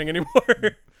not happening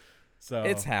anymore. So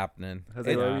it's happening.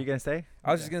 Jose, what were you gonna say?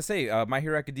 I was just gonna say, My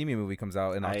Hero Academia movie comes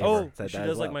out in I October. Oh, said she that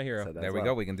does as like well. My Hero. Said that There as we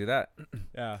well. go. We can do that.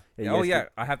 yeah, Yeah, you Oh guys yeah,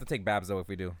 I have to take Babs though if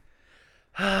we do.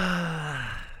 that's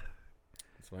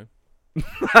fine.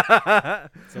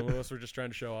 Some of us were just trying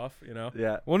to show off, you know.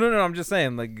 Yeah. Well, no, I'm just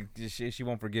saying, like, she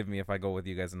won't forgive me if I go with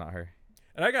you guys and not her.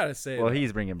 And I gotta say, Well, that-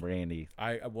 he's bringing Brandy.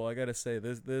 I gotta say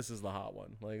this is the hot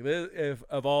one. Like this, if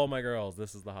of all my girls,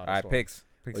 this is the hottest All right, one. picks. Well,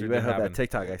 Picks you are better gonna hope that happen.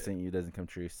 TikTok I sent you doesn't come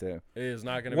true. So It is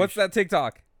not gonna. What's be that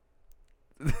TikTok?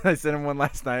 I sent him one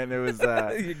last night, and it was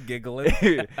You're giggling.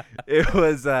 it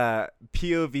was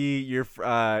POV.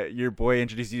 Your boy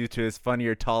introduced you to his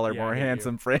funnier, taller, Yeah, more I hate you.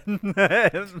 handsome friend. And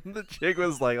the chick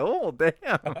was like, "Oh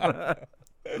damn."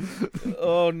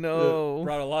 Oh no.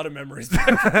 brought a lot of memories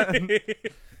back. for me.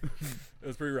 It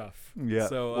was pretty rough. Yeah.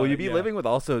 So, Will you be yeah. living with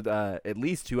also at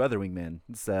least 2 other wingmen?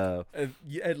 So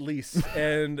At least,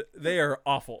 and they are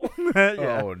awful.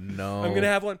 yeah. Oh no. I'm gonna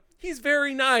have one. He's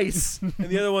very nice, and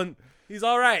the other one. He's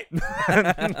all right.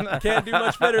 Can't do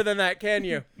much better than that, can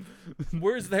you?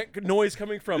 Where's that noise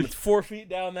coming from? It's 4 feet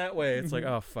down that way. It's like,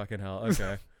 oh fucking hell.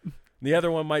 Okay. The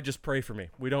other one might just pray for me.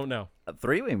 We don't know.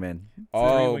 3 wingmen.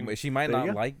 Oh, Three-wing- she might There you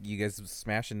not go. like you guys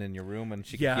smashing in your room, and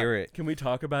she Yeah. can hear it. Can we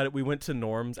talk about it? We went to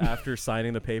Norm's after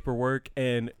signing the paperwork,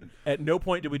 and at no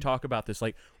point did we talk about this.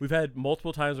 Like, we've had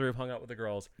multiple times where we've hung out with the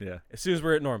girls. Yeah. As soon as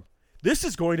we're at Norm, this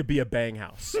is going to be a bang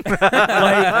house.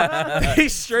 Like, they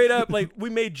straight up, like,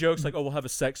 we made jokes like, oh, we'll have a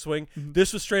sex swing.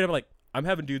 This was straight up like, I'm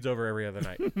having dudes over every other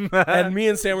night. And me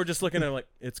and Sam were just looking at like,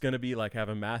 it's going to be like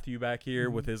having Matthew back here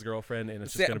with his girlfriend, and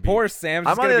it's just going to be. Poor Sam's.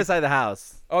 I'm just on the gonna other be- side of the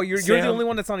house. Oh, you're Sam- the only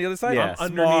one that's on the other side. Yeah. I'm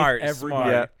Underneath smart. everybody.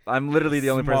 Smart. Yeah, I'm literally the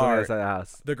only person on the other Smart. side of the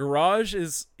house. The garage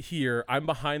is here. I'm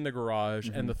behind the garage,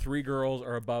 and the 3 girls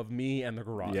are above me and the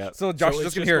garage. Yep. So Josh so is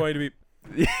it's just gonna just hear. going to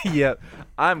be. Yep,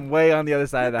 I'm way on the other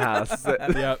side of the house.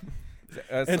 Yep.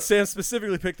 And Sam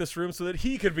specifically picked this room so that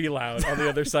he could be loud on the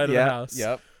other side of Yeah. the house.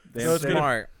 Yep. So it's gonna-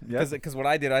 Smart. Yep. Because what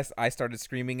I did, I started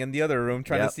screaming in the other room,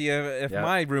 trying Yep. to see if Yep.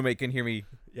 my roommate can hear me.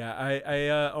 Yeah,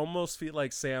 I almost feel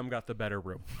like Sam got the better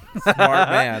room. Smart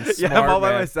man. Yeah, I'm Smart all by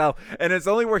man. myself, and it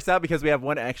only works out because we have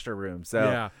one extra room. So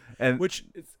Yeah. and Which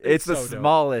it's the so dope.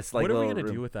 smallest. Like What are we little gonna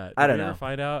room. do with that? I Did don't we ever know.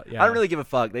 Find out. Yeah. I don't really give a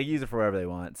fuck. They can use it for whatever they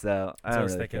want. So I what I don't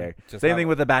was really thinking. care. Just Same have thing a-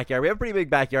 with the backyard. We have a pretty big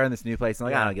backyard in this new place. And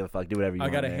like, I Yeah. don't give a fuck. Do whatever you I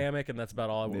want. got a there. hammock, and that's about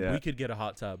all I want. Yeah. We could get a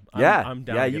hot tub. Yeah, I'm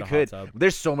down yeah, to you get a could. hot tub.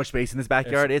 There's so much space in this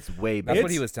backyard. It's way big. That's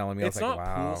what he was telling me. I was It's like, not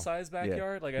wow. pool-sized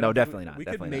backyard. Like I No, don't think definitely not. We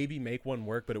Definitely could not. maybe make one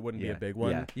work, but it wouldn't be Yeah. a big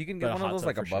one. Yeah. You can But get a one of hot those tub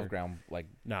like for above sure. ground, like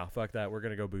No, fuck that. We're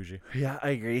gonna go bougie. Yeah, I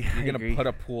agree. you're I gonna agree. put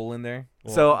a pool in there.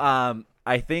 So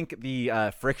I think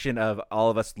the friction of all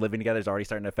of us living together is already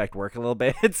starting to affect work a little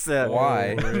bit. So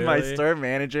Why? my Really? store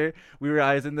manager,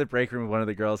 I was in the break room with one of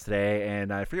the girls today,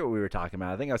 and I forget what we were talking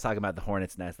about. I think I was talking about the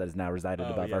hornet's nest that is now resided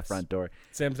Oh, above our yes. front door.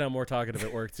 Sam's now more talkative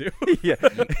at work too. Yeah,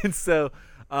 and so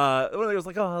one of the girls was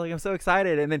like, "Oh, like, I'm so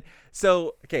excited!" And then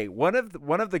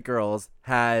one of the girls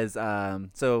has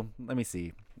so let me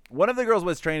see. One of the girls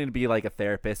was training to be like a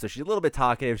therapist, so she's a little bit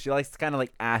talkative. She likes kind of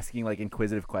like asking like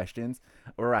inquisitive questions.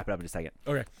 We'll wrap it up in just a second.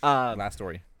 Okay. Last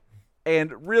story.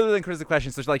 And really inquisitive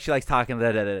questions. So she likes talking.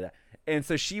 Da, da, da, da. And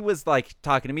so she was like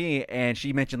talking to me, and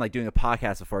she mentioned like doing a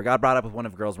podcast before. It got brought up with one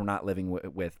of the girls we're not living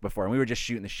with before, and we were just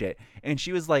shooting the shit. And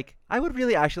she was like, "I would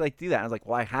really actually like to do that." And I was like,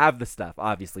 "Well, I have the stuff.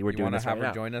 Obviously, we're You doing want to this have right her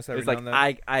now." join us every It's now like and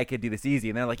then? I could do this easy.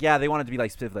 And they're like, "Yeah, they wanted to be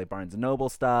like specifically like Barnes and Noble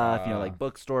stuff, like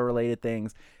bookstore related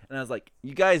things." And I was like,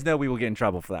 "You guys know we will get in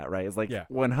trouble for that, right?" It's like Yeah.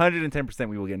 110%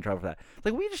 we will get in trouble for that. It's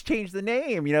like we just changed the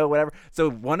name, whatever.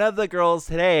 So one of the girls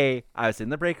today, I was in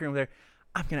the break room there.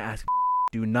 I'm gonna ask.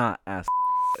 Do not ask.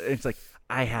 It's like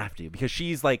I have to because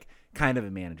she's like kind of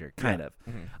a manager, kind of.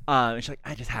 And she's like,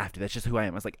 I just have to. That's just who I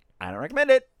am. I was like, I don't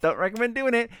recommend it. Don't recommend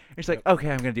doing it. And she's like, okay,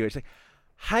 I'm gonna do it. She's like,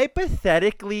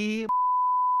 hypothetically,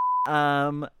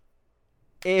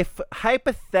 if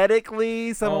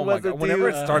hypothetically someone Oh my was to God,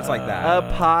 whenever do it starts like a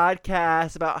that.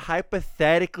 podcast about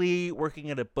hypothetically working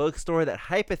at a bookstore that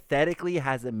hypothetically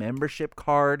has a membership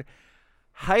card,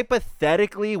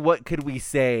 hypothetically, what could we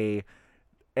say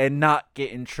and not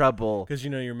get in trouble? Because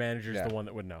your manager's Yeah. the one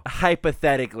that would know.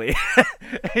 Hypothetically.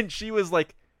 And she was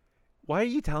like, why are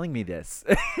you telling me this?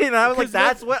 And I was like, Because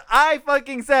that's what I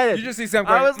fucking said. You just see Sam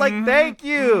I going, was like, thank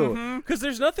you. Because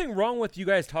there's nothing wrong with you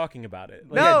guys talking about it.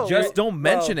 Like, No. just don't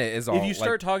mention well, it. Is all. If you Like,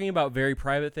 start talking about very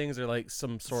private things or like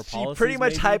some sort of She policies, pretty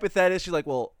much maybe, hypothetically, she's like,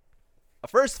 well,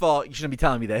 first of all, you shouldn't be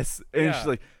telling me this. And Yeah. she's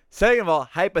like, second of all,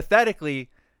 hypothetically,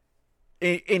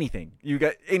 anything. You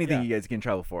got anything Yeah. you guys get in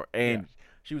trouble for. And Yeah.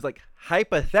 she was like,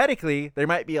 hypothetically, there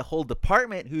might be a whole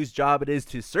department whose job it is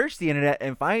to search the internet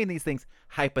and find these things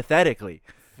hypothetically.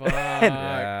 Fuck.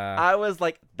 Yeah. I was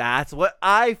like, that's what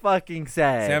I fucking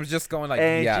said. Sam's just going like,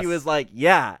 and yes. she was like,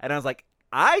 yeah. And I was like,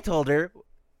 I told her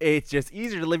it's just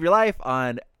easier to live your life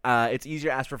on, it's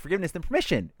easier to ask for forgiveness than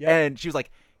permission. Yep. And she was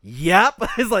like, yep. I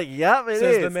was like, yep, it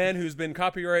Says is. the man who's been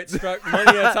copyright struck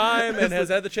many a time and has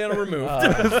had the channel removed.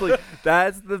 I was like,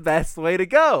 that's the best way to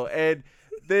go. And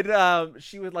then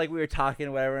she would like, we were talking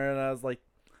or whatever, and I was like,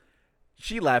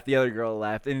 she left, the other girl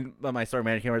left, and my store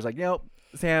manager came over, was like,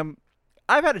 Sam,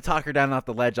 I've had to talk her down off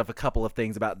the ledge off a couple of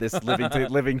things about this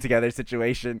living together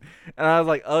situation. And I was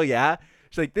like, oh yeah.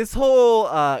 She's like, this whole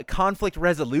conflict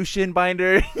resolution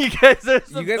binder you guys are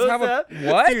You guys supposed have a to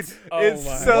what? Dude, Oh it's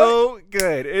my. so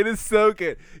good. It is so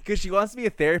good because she wants to be a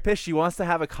therapist. She wants to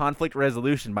have a conflict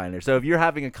resolution binder. So if you're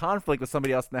having a conflict with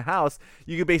somebody else in the house,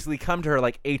 you could basically come to her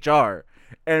like HR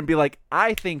and be like,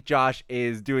 I think Josh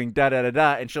is doing da da da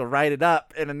da, and she'll write it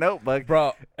up in a notebook,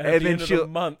 Bro. And, and at the then end of the she'll-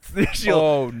 month. she'll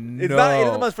Oh no. it's not end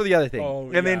of the month for the other thing. Oh,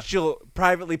 and yeah. then she'll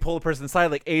privately pull the person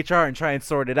aside like HR and try and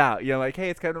sort it out. Like, hey,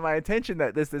 it's come to my attention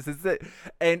that this is it.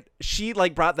 And she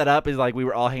like brought that up as like we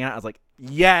were all hanging out. I was like,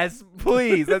 yes,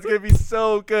 please. That's going to be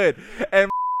so good. And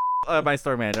my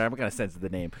store manager, I'm going to censor the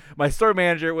name. My store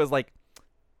manager was like,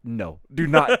 no, do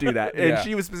not do that. And Yeah.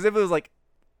 she was specifically was like,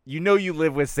 you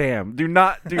live with Sam. Do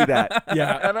not do that.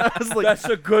 Yeah. And I was like, That's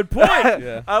a good point.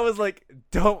 Yeah. I was like,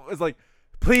 don't. It's like,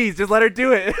 please just let her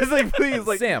do it. It's like, please,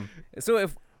 like, Sam. So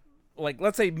if, like,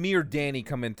 let's say me or Danny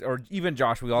come in, or even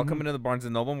Josh, we all come Mm-hmm. into the Barnes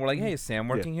and Noble, and we're like, "Hey, is Sam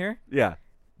working here?" yeah.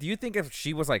 Do you think if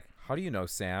she was like, how do you know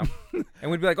Sam? And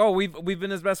we'd be like, oh, we've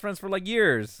been his best friends for like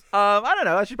years. I don't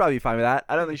know. I should probably be fine with that.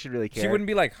 I don't think she'd really care. She wouldn't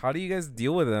be like, how do you guys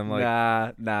deal with him? Like,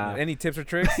 nah. any tips or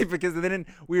tricks? Because then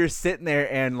we were sitting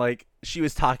there and like she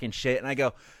was talking shit, and I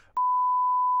go,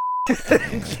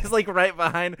 and she's like right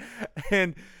behind,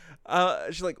 and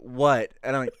she's like, what?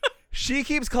 And I'm like, she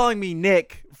keeps calling me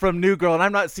Nick from New Girl, and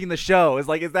I'm not seeing the show. It's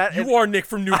like, is that You are Nick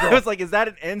from New I Girl. was like, is that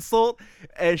an insult?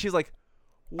 And she's like,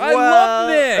 I love well-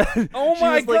 Nick. Oh She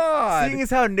my was like, God. seeing as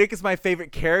how Nick is my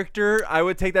favorite character, I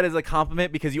would take that as a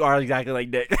compliment because you are exactly like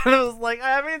Nick. And I was like, I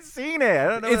haven't seen it. I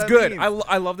don't know. It's what that good. means.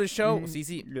 I love this show.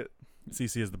 Cece.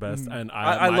 Cece is the best, and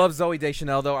I love Zoe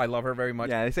Deschanel though. I love her very much.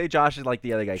 Yeah, they say Josh is like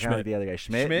the other guy, kind of like Schmidt. the other guy,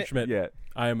 Schmidt. Schmidt. Yeah.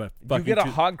 I am a You fucking. get a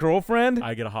hot girlfriend.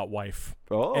 I get a hot wife,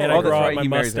 Oh, and oh, I grow that's out right, my he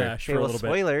marries her. mustache okay, for a well, little bit.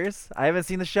 spoilers. I haven't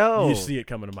seen the show. You see it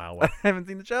coming a mile away. I haven't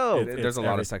seen the show. It- There's a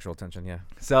lot every- of sexual tension. Yeah.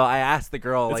 So I asked the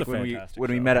girl, It's like a when we fantastic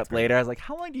when we show. met It's up great. later, I was like,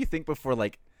 how long do you think before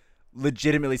like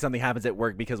legitimately something happens at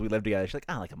work because we live together? She's like,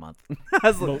 oh, like a month. I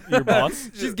was like, Your boss?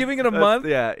 She's giving it a month.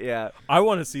 Yeah. I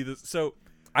want to see this. So,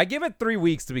 I give it 3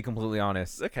 weeks to be completely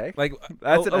honest. Okay. Like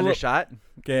That's a an li- undershot.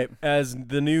 okay, as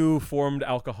the new formed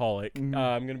alcoholic, Mhm.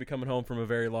 I'm gonna be coming home from a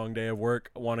very long day of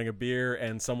work, wanting a beer,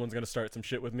 and someone's gonna start some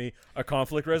shit with me. A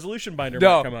conflict resolution binder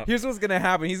might come No, up. here's what's gonna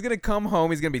happen. He's gonna come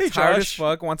home. He's gonna be Hey, tired Josh. as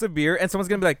fuck. Wants a beer, and someone's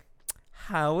gonna be like,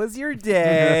 "How was your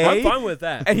day?" I'm fine with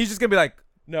that. And he's just gonna be like,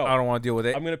 No, "I don't want to deal with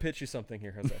it." I'm gonna pitch you something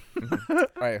here, Jose. All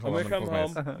right, I'm hold gonna on. come close my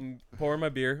eyes. home, I'm pouring my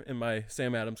beer in my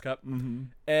Sam Adams cup, Mm-hmm.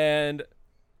 and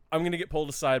I'm gonna get pulled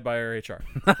aside by our HR,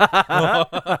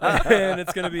 and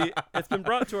it's been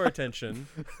brought to our attention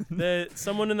that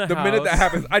someone in the The house. minute that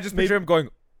happens, I just picture him going,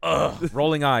 "Ugh,"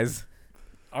 rolling eyes.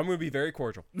 I'm gonna be very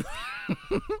cordial. Okay,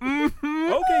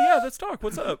 yeah, let's talk.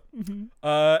 What's up?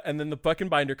 And then the fucking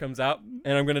binder comes out,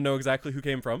 and I'm gonna know exactly who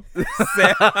came from. It's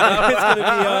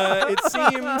gonna be. It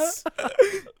seems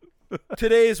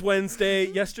today's Wednesday.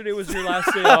 Yesterday was your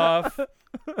last day off.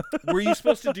 Were you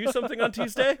supposed to do something on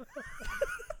Tuesday?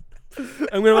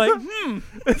 I'm gonna like,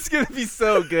 It's gonna be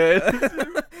so good.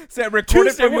 Sam, record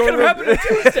Tuesday. it from What could your have happened on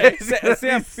Tuesday?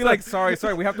 Sam, be like, sorry,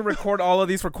 we have to record all of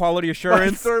these for quality My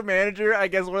assurance. store manager, I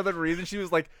guess one of the reasons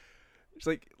she's like,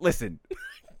 listen,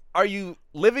 are you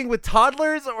living with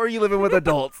toddlers or are you living with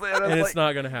adults? And I was And it's like,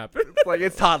 not gonna happen.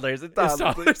 it's toddlers. It's toddlers.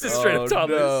 toddlers. It's straight up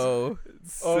toddlers. No.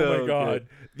 Oh my So God. good.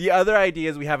 The other idea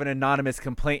is we have an anonymous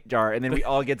complaint jar, and then we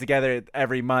all get together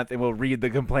every month and we'll read the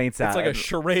complaints out. It's like a And-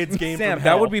 charades game. Sam, from that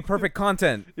hell. would be perfect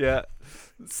content. yeah.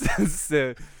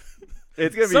 So,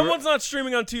 it's gonna be Someone's not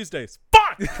streaming on Tuesdays.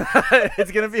 Fuck!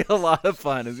 it's gonna be a lot of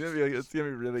fun. It's gonna be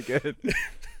really good.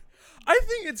 I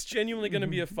think it's genuinely going to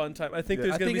be a fun time. I think Yeah.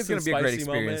 there's I going to think be it's some gonna be a great spicy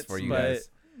experience moments, for you but guys.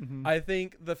 I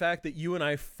think the fact that you and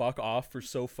I fuck off for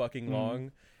so fucking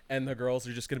long, and the girls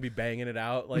are just going to be banging it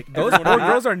out, like Those everyone, poor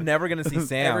girls are never gonna see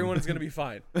Sam. everyone is going to be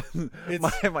fine. It's,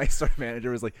 my store manager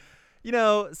was like,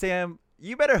 Sam,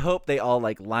 you better hope they all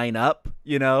like line up,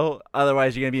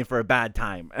 otherwise you're gonna be in for a bad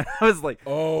time. And I was like,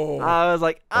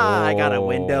 I got a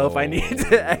window if I need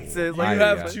to exit. It's you like,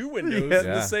 have yeah. two windows. Yeah. in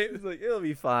the same. It's like, it'll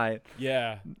be fine.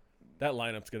 Yeah, that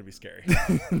lineup's going to be scary.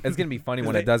 It's gonna be funny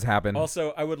when They- it does happen.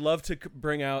 Also, I would love to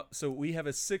bring out. So we have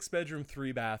a 6-bedroom,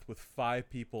 3-bath with 5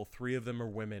 people. 3 of them are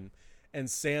women. And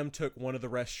Sam took one of the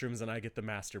restrooms, and I get the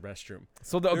master restroom.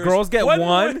 So the There's girls get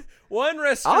one. One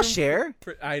restroom. I'll share.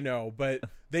 I know, but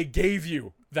they gave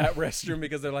you that restroom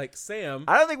because they're like, Sam.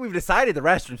 I don't think we've decided the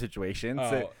restroom situation.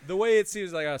 So. The way it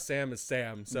seems like Sam is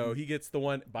Sam, so he gets the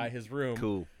one by his room.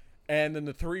 Cool. And then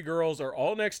the 3 girls are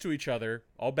all next to each other,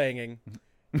 all banging,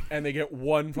 and they get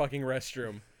one fucking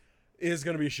restroom. It is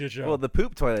gonna be a shit show. Well, the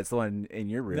poop toilet's the one in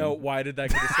your room. No, why did that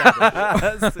get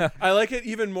established? I like it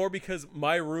even more because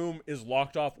my room is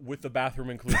locked off with the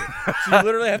bathroom included. So you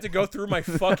literally have to go through my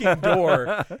fucking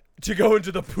door to go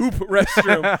into the poop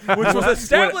restroom, which was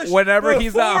established Whenever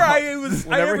he's before at I home. was. I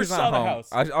Whenever ever he's saw not the home, house.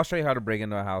 I'll show you how to break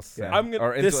into a house. Yeah. I'm gonna-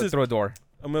 or this is- through a door.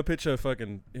 I'm gonna pitch a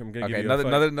fucking. I'm gonna give Okay, you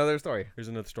another story. Here's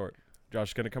another story. Josh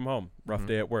is gonna come home. Rough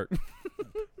day at work.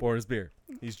 Pour his beer.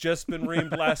 He's just been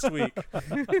reamed last week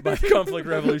by conflict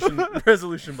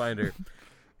resolution binder.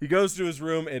 He goes to his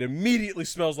room. It immediately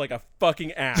smells like a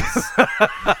fucking ass.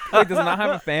 Wait, does it not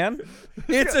have a fan?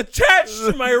 It's attached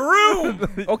to my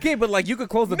room. Okay, but like you could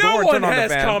close the No door and one turn on the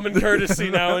has fan. common courtesy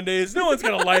nowadays. No one's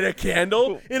gonna light a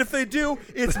candle, and if they do,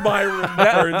 it's my room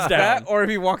that burns down. That, or if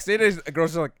he walks in, a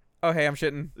girl's just like, "Oh, hey, I'm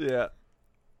shitting." Yeah.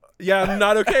 Yeah, I'm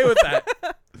not okay with that.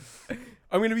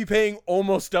 I'm going to be paying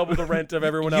almost double the rent of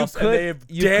everyone else, and they have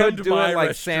you damned could do my it like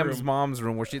restroom. Sam's mom's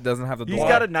room where she doesn't have the door. He's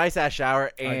got a nice ass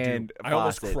shower and I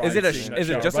almost faucet. cried. Is it a seeing that is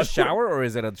it shower, just by a the way. shower or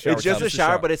is it a shower? It's just tub? a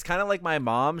shower, but it's kind of like my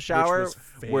mom's shower, Which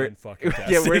was where fan-fucking-tastic.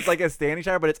 yeah, where it's like a standing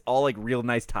shower, but it's all like real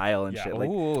nice tile and Yeah. shit.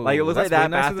 Ooh, Like it looks like that's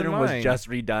that way nicer than bathroom was mine. just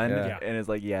redone, Yeah. and it's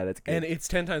like, yeah, that's good. And it's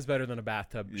 10 times better than a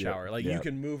bathtub Yeah, shower. Like yeah. you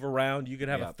can move around. You can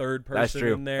have Yeah. a third That's person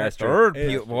true. in there. That's true. Third.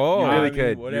 It's- Whoa. You really I mean,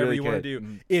 could. Whatever you want to could. do.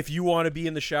 Mhm. If you want to be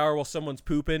in the shower while someone's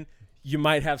pooping, you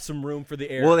might have some room for the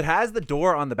air. Well, it has the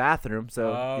door on the bathroom, so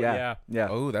Oh, yeah.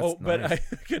 Oh, that's oh, but nice.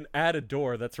 I can add a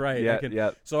door. That's right. Yeah, I can,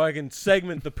 yeah. So I can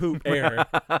segment the poop air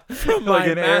from my like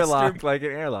an master. airlock, like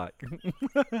an airlock.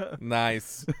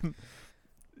 Nice.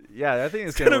 Yeah, I think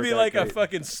it's It's gonna work be out like a great.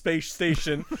 fucking space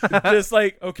station. Just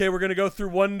like, okay, we're gonna go through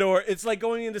one door. It's like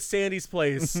going into Sandy's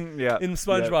place Yeah, in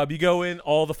SpongeBob. You go in,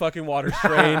 all the fucking water's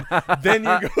drained. Then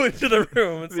you go into the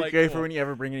room. It's It's like great cool. for when you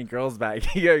ever bring any girls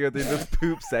back. You gotta go through the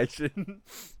poop section.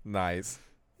 Nice.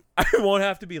 I won't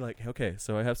have to be like, okay,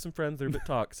 so I have some friends that are a bit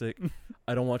toxic.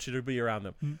 I don't want you to be around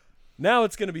them. Now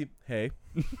it's gonna be, hey,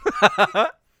 I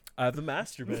have the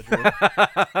master bedroom,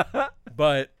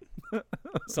 but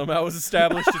somehow it was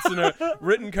established it's in a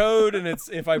written code, and it's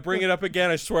if I bring it up again,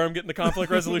 I swear I'm getting the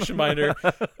conflict resolution binder.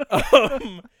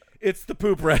 It's the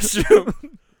poop restroom.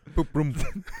 Boop, boom.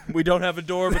 We don't have a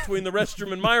door between the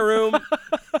restroom and my room,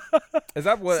 Is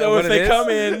that what? so what if it they is? come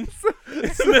in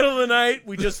the middle of the night,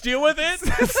 we just deal with it.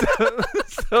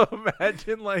 So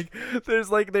imagine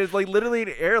there's literally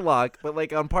an airlock, but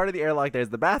like on part of the airlock there's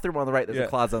the bathroom on the right, there's Yeah. a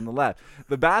closet on the left.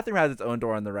 The bathroom has its own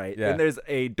door on the right. Yeah. And there's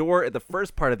a door at the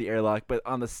first part of the airlock, but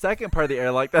on the second part of the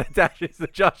airlock that attaches to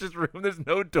Josh's room, there's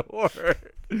no door.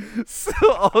 So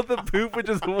all the poop would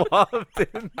just waft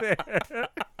in there.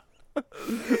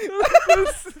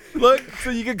 Look, so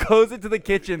you can close it to the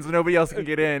kitchen so nobody else can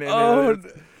get in. And Oh,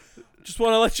 then just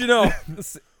want to let you know,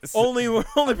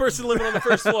 only person living on the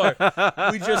first floor.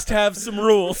 We just have some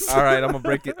rules. All right, I'm gonna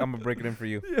break it. I'm gonna break it in for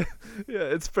you. yeah,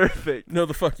 it's perfect. No,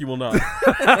 the fuck you will not.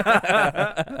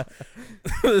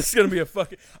 This is gonna be a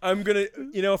fucking. I'm gonna,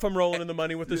 if I'm rolling in the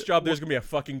money with this job, there's gonna be a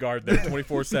fucking guard there,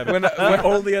 24/7. When The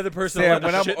only other person Sam, allowed to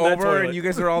when I'm shit in that over toilet. and you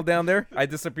guys are all down there, I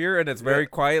disappear and it's very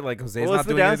quiet. Like Jose's Well, not it's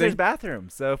the doing downstairs anything. bathroom.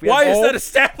 So if we Why have, is that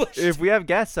established? if we have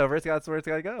guests over, that's where it's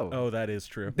gotta go. Oh, that is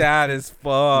true. That is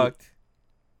fucked.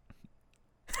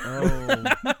 Oh,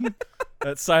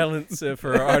 that silence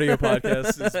for our audio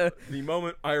podcast is the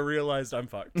moment I realized I'm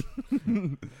fucked.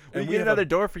 And we we need have another a-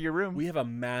 door for your room. We have a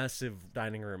massive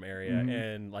dining room area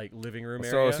and like living room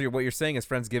So, area. so what you're saying is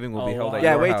Friendsgiving will be A held lot. at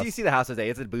yeah, your wait house. till you see the house today.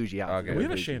 It's a bougie house. Okay. we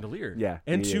have a Bougie. chandelier. Yeah,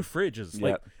 and we two do. fridges.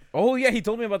 Yeah. Like, Oh yeah, he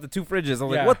told me about the two fridges. I'm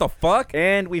like, Yeah. what the fuck?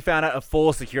 And we found out a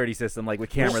full security system, like with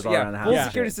cameras all around the house. full Yeah.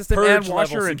 security system Purge and level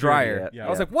washer and security. dryer. Yeah. I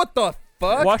was like, what the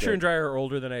fuck? washer good. and dryer are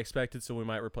older than I expected, so we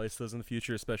might replace those in the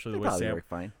future. Especially They the way probably Sam, work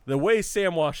fine. the way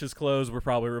Sam washes clothes, we're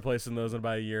probably replacing those in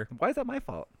about a year. Why is that my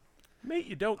fault? Mate,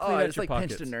 you don't Oh, clean I out just your like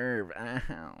pockets. pinched a nerve. Ow.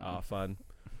 Oh, fun.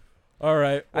 All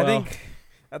right. I well, think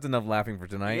that's enough laughing for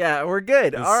tonight. Yeah, we're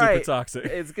good. it's All super right. toxic.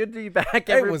 It's good to be back,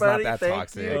 It was not everybody. that Thank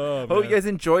toxic. you. Oh, Hope man. you guys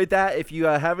enjoyed that. If you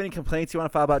have any complaints you want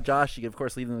to file about Josh, you can, of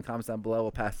course, leave them in the comments down below.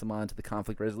 We'll pass them on to the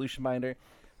conflict resolution binder.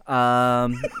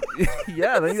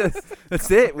 Yeah, I think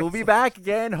that's it. We'll be back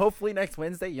again, hopefully next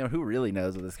Wednesday. Who really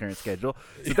knows with this current schedule.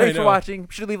 So Yeah, I thanks for know. watching. Be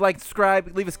sure to leave a like,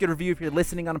 subscribe, leave us a good review if you're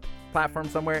listening on a platform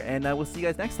somewhere, and we'll see you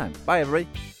guys next time. Bye, everybody.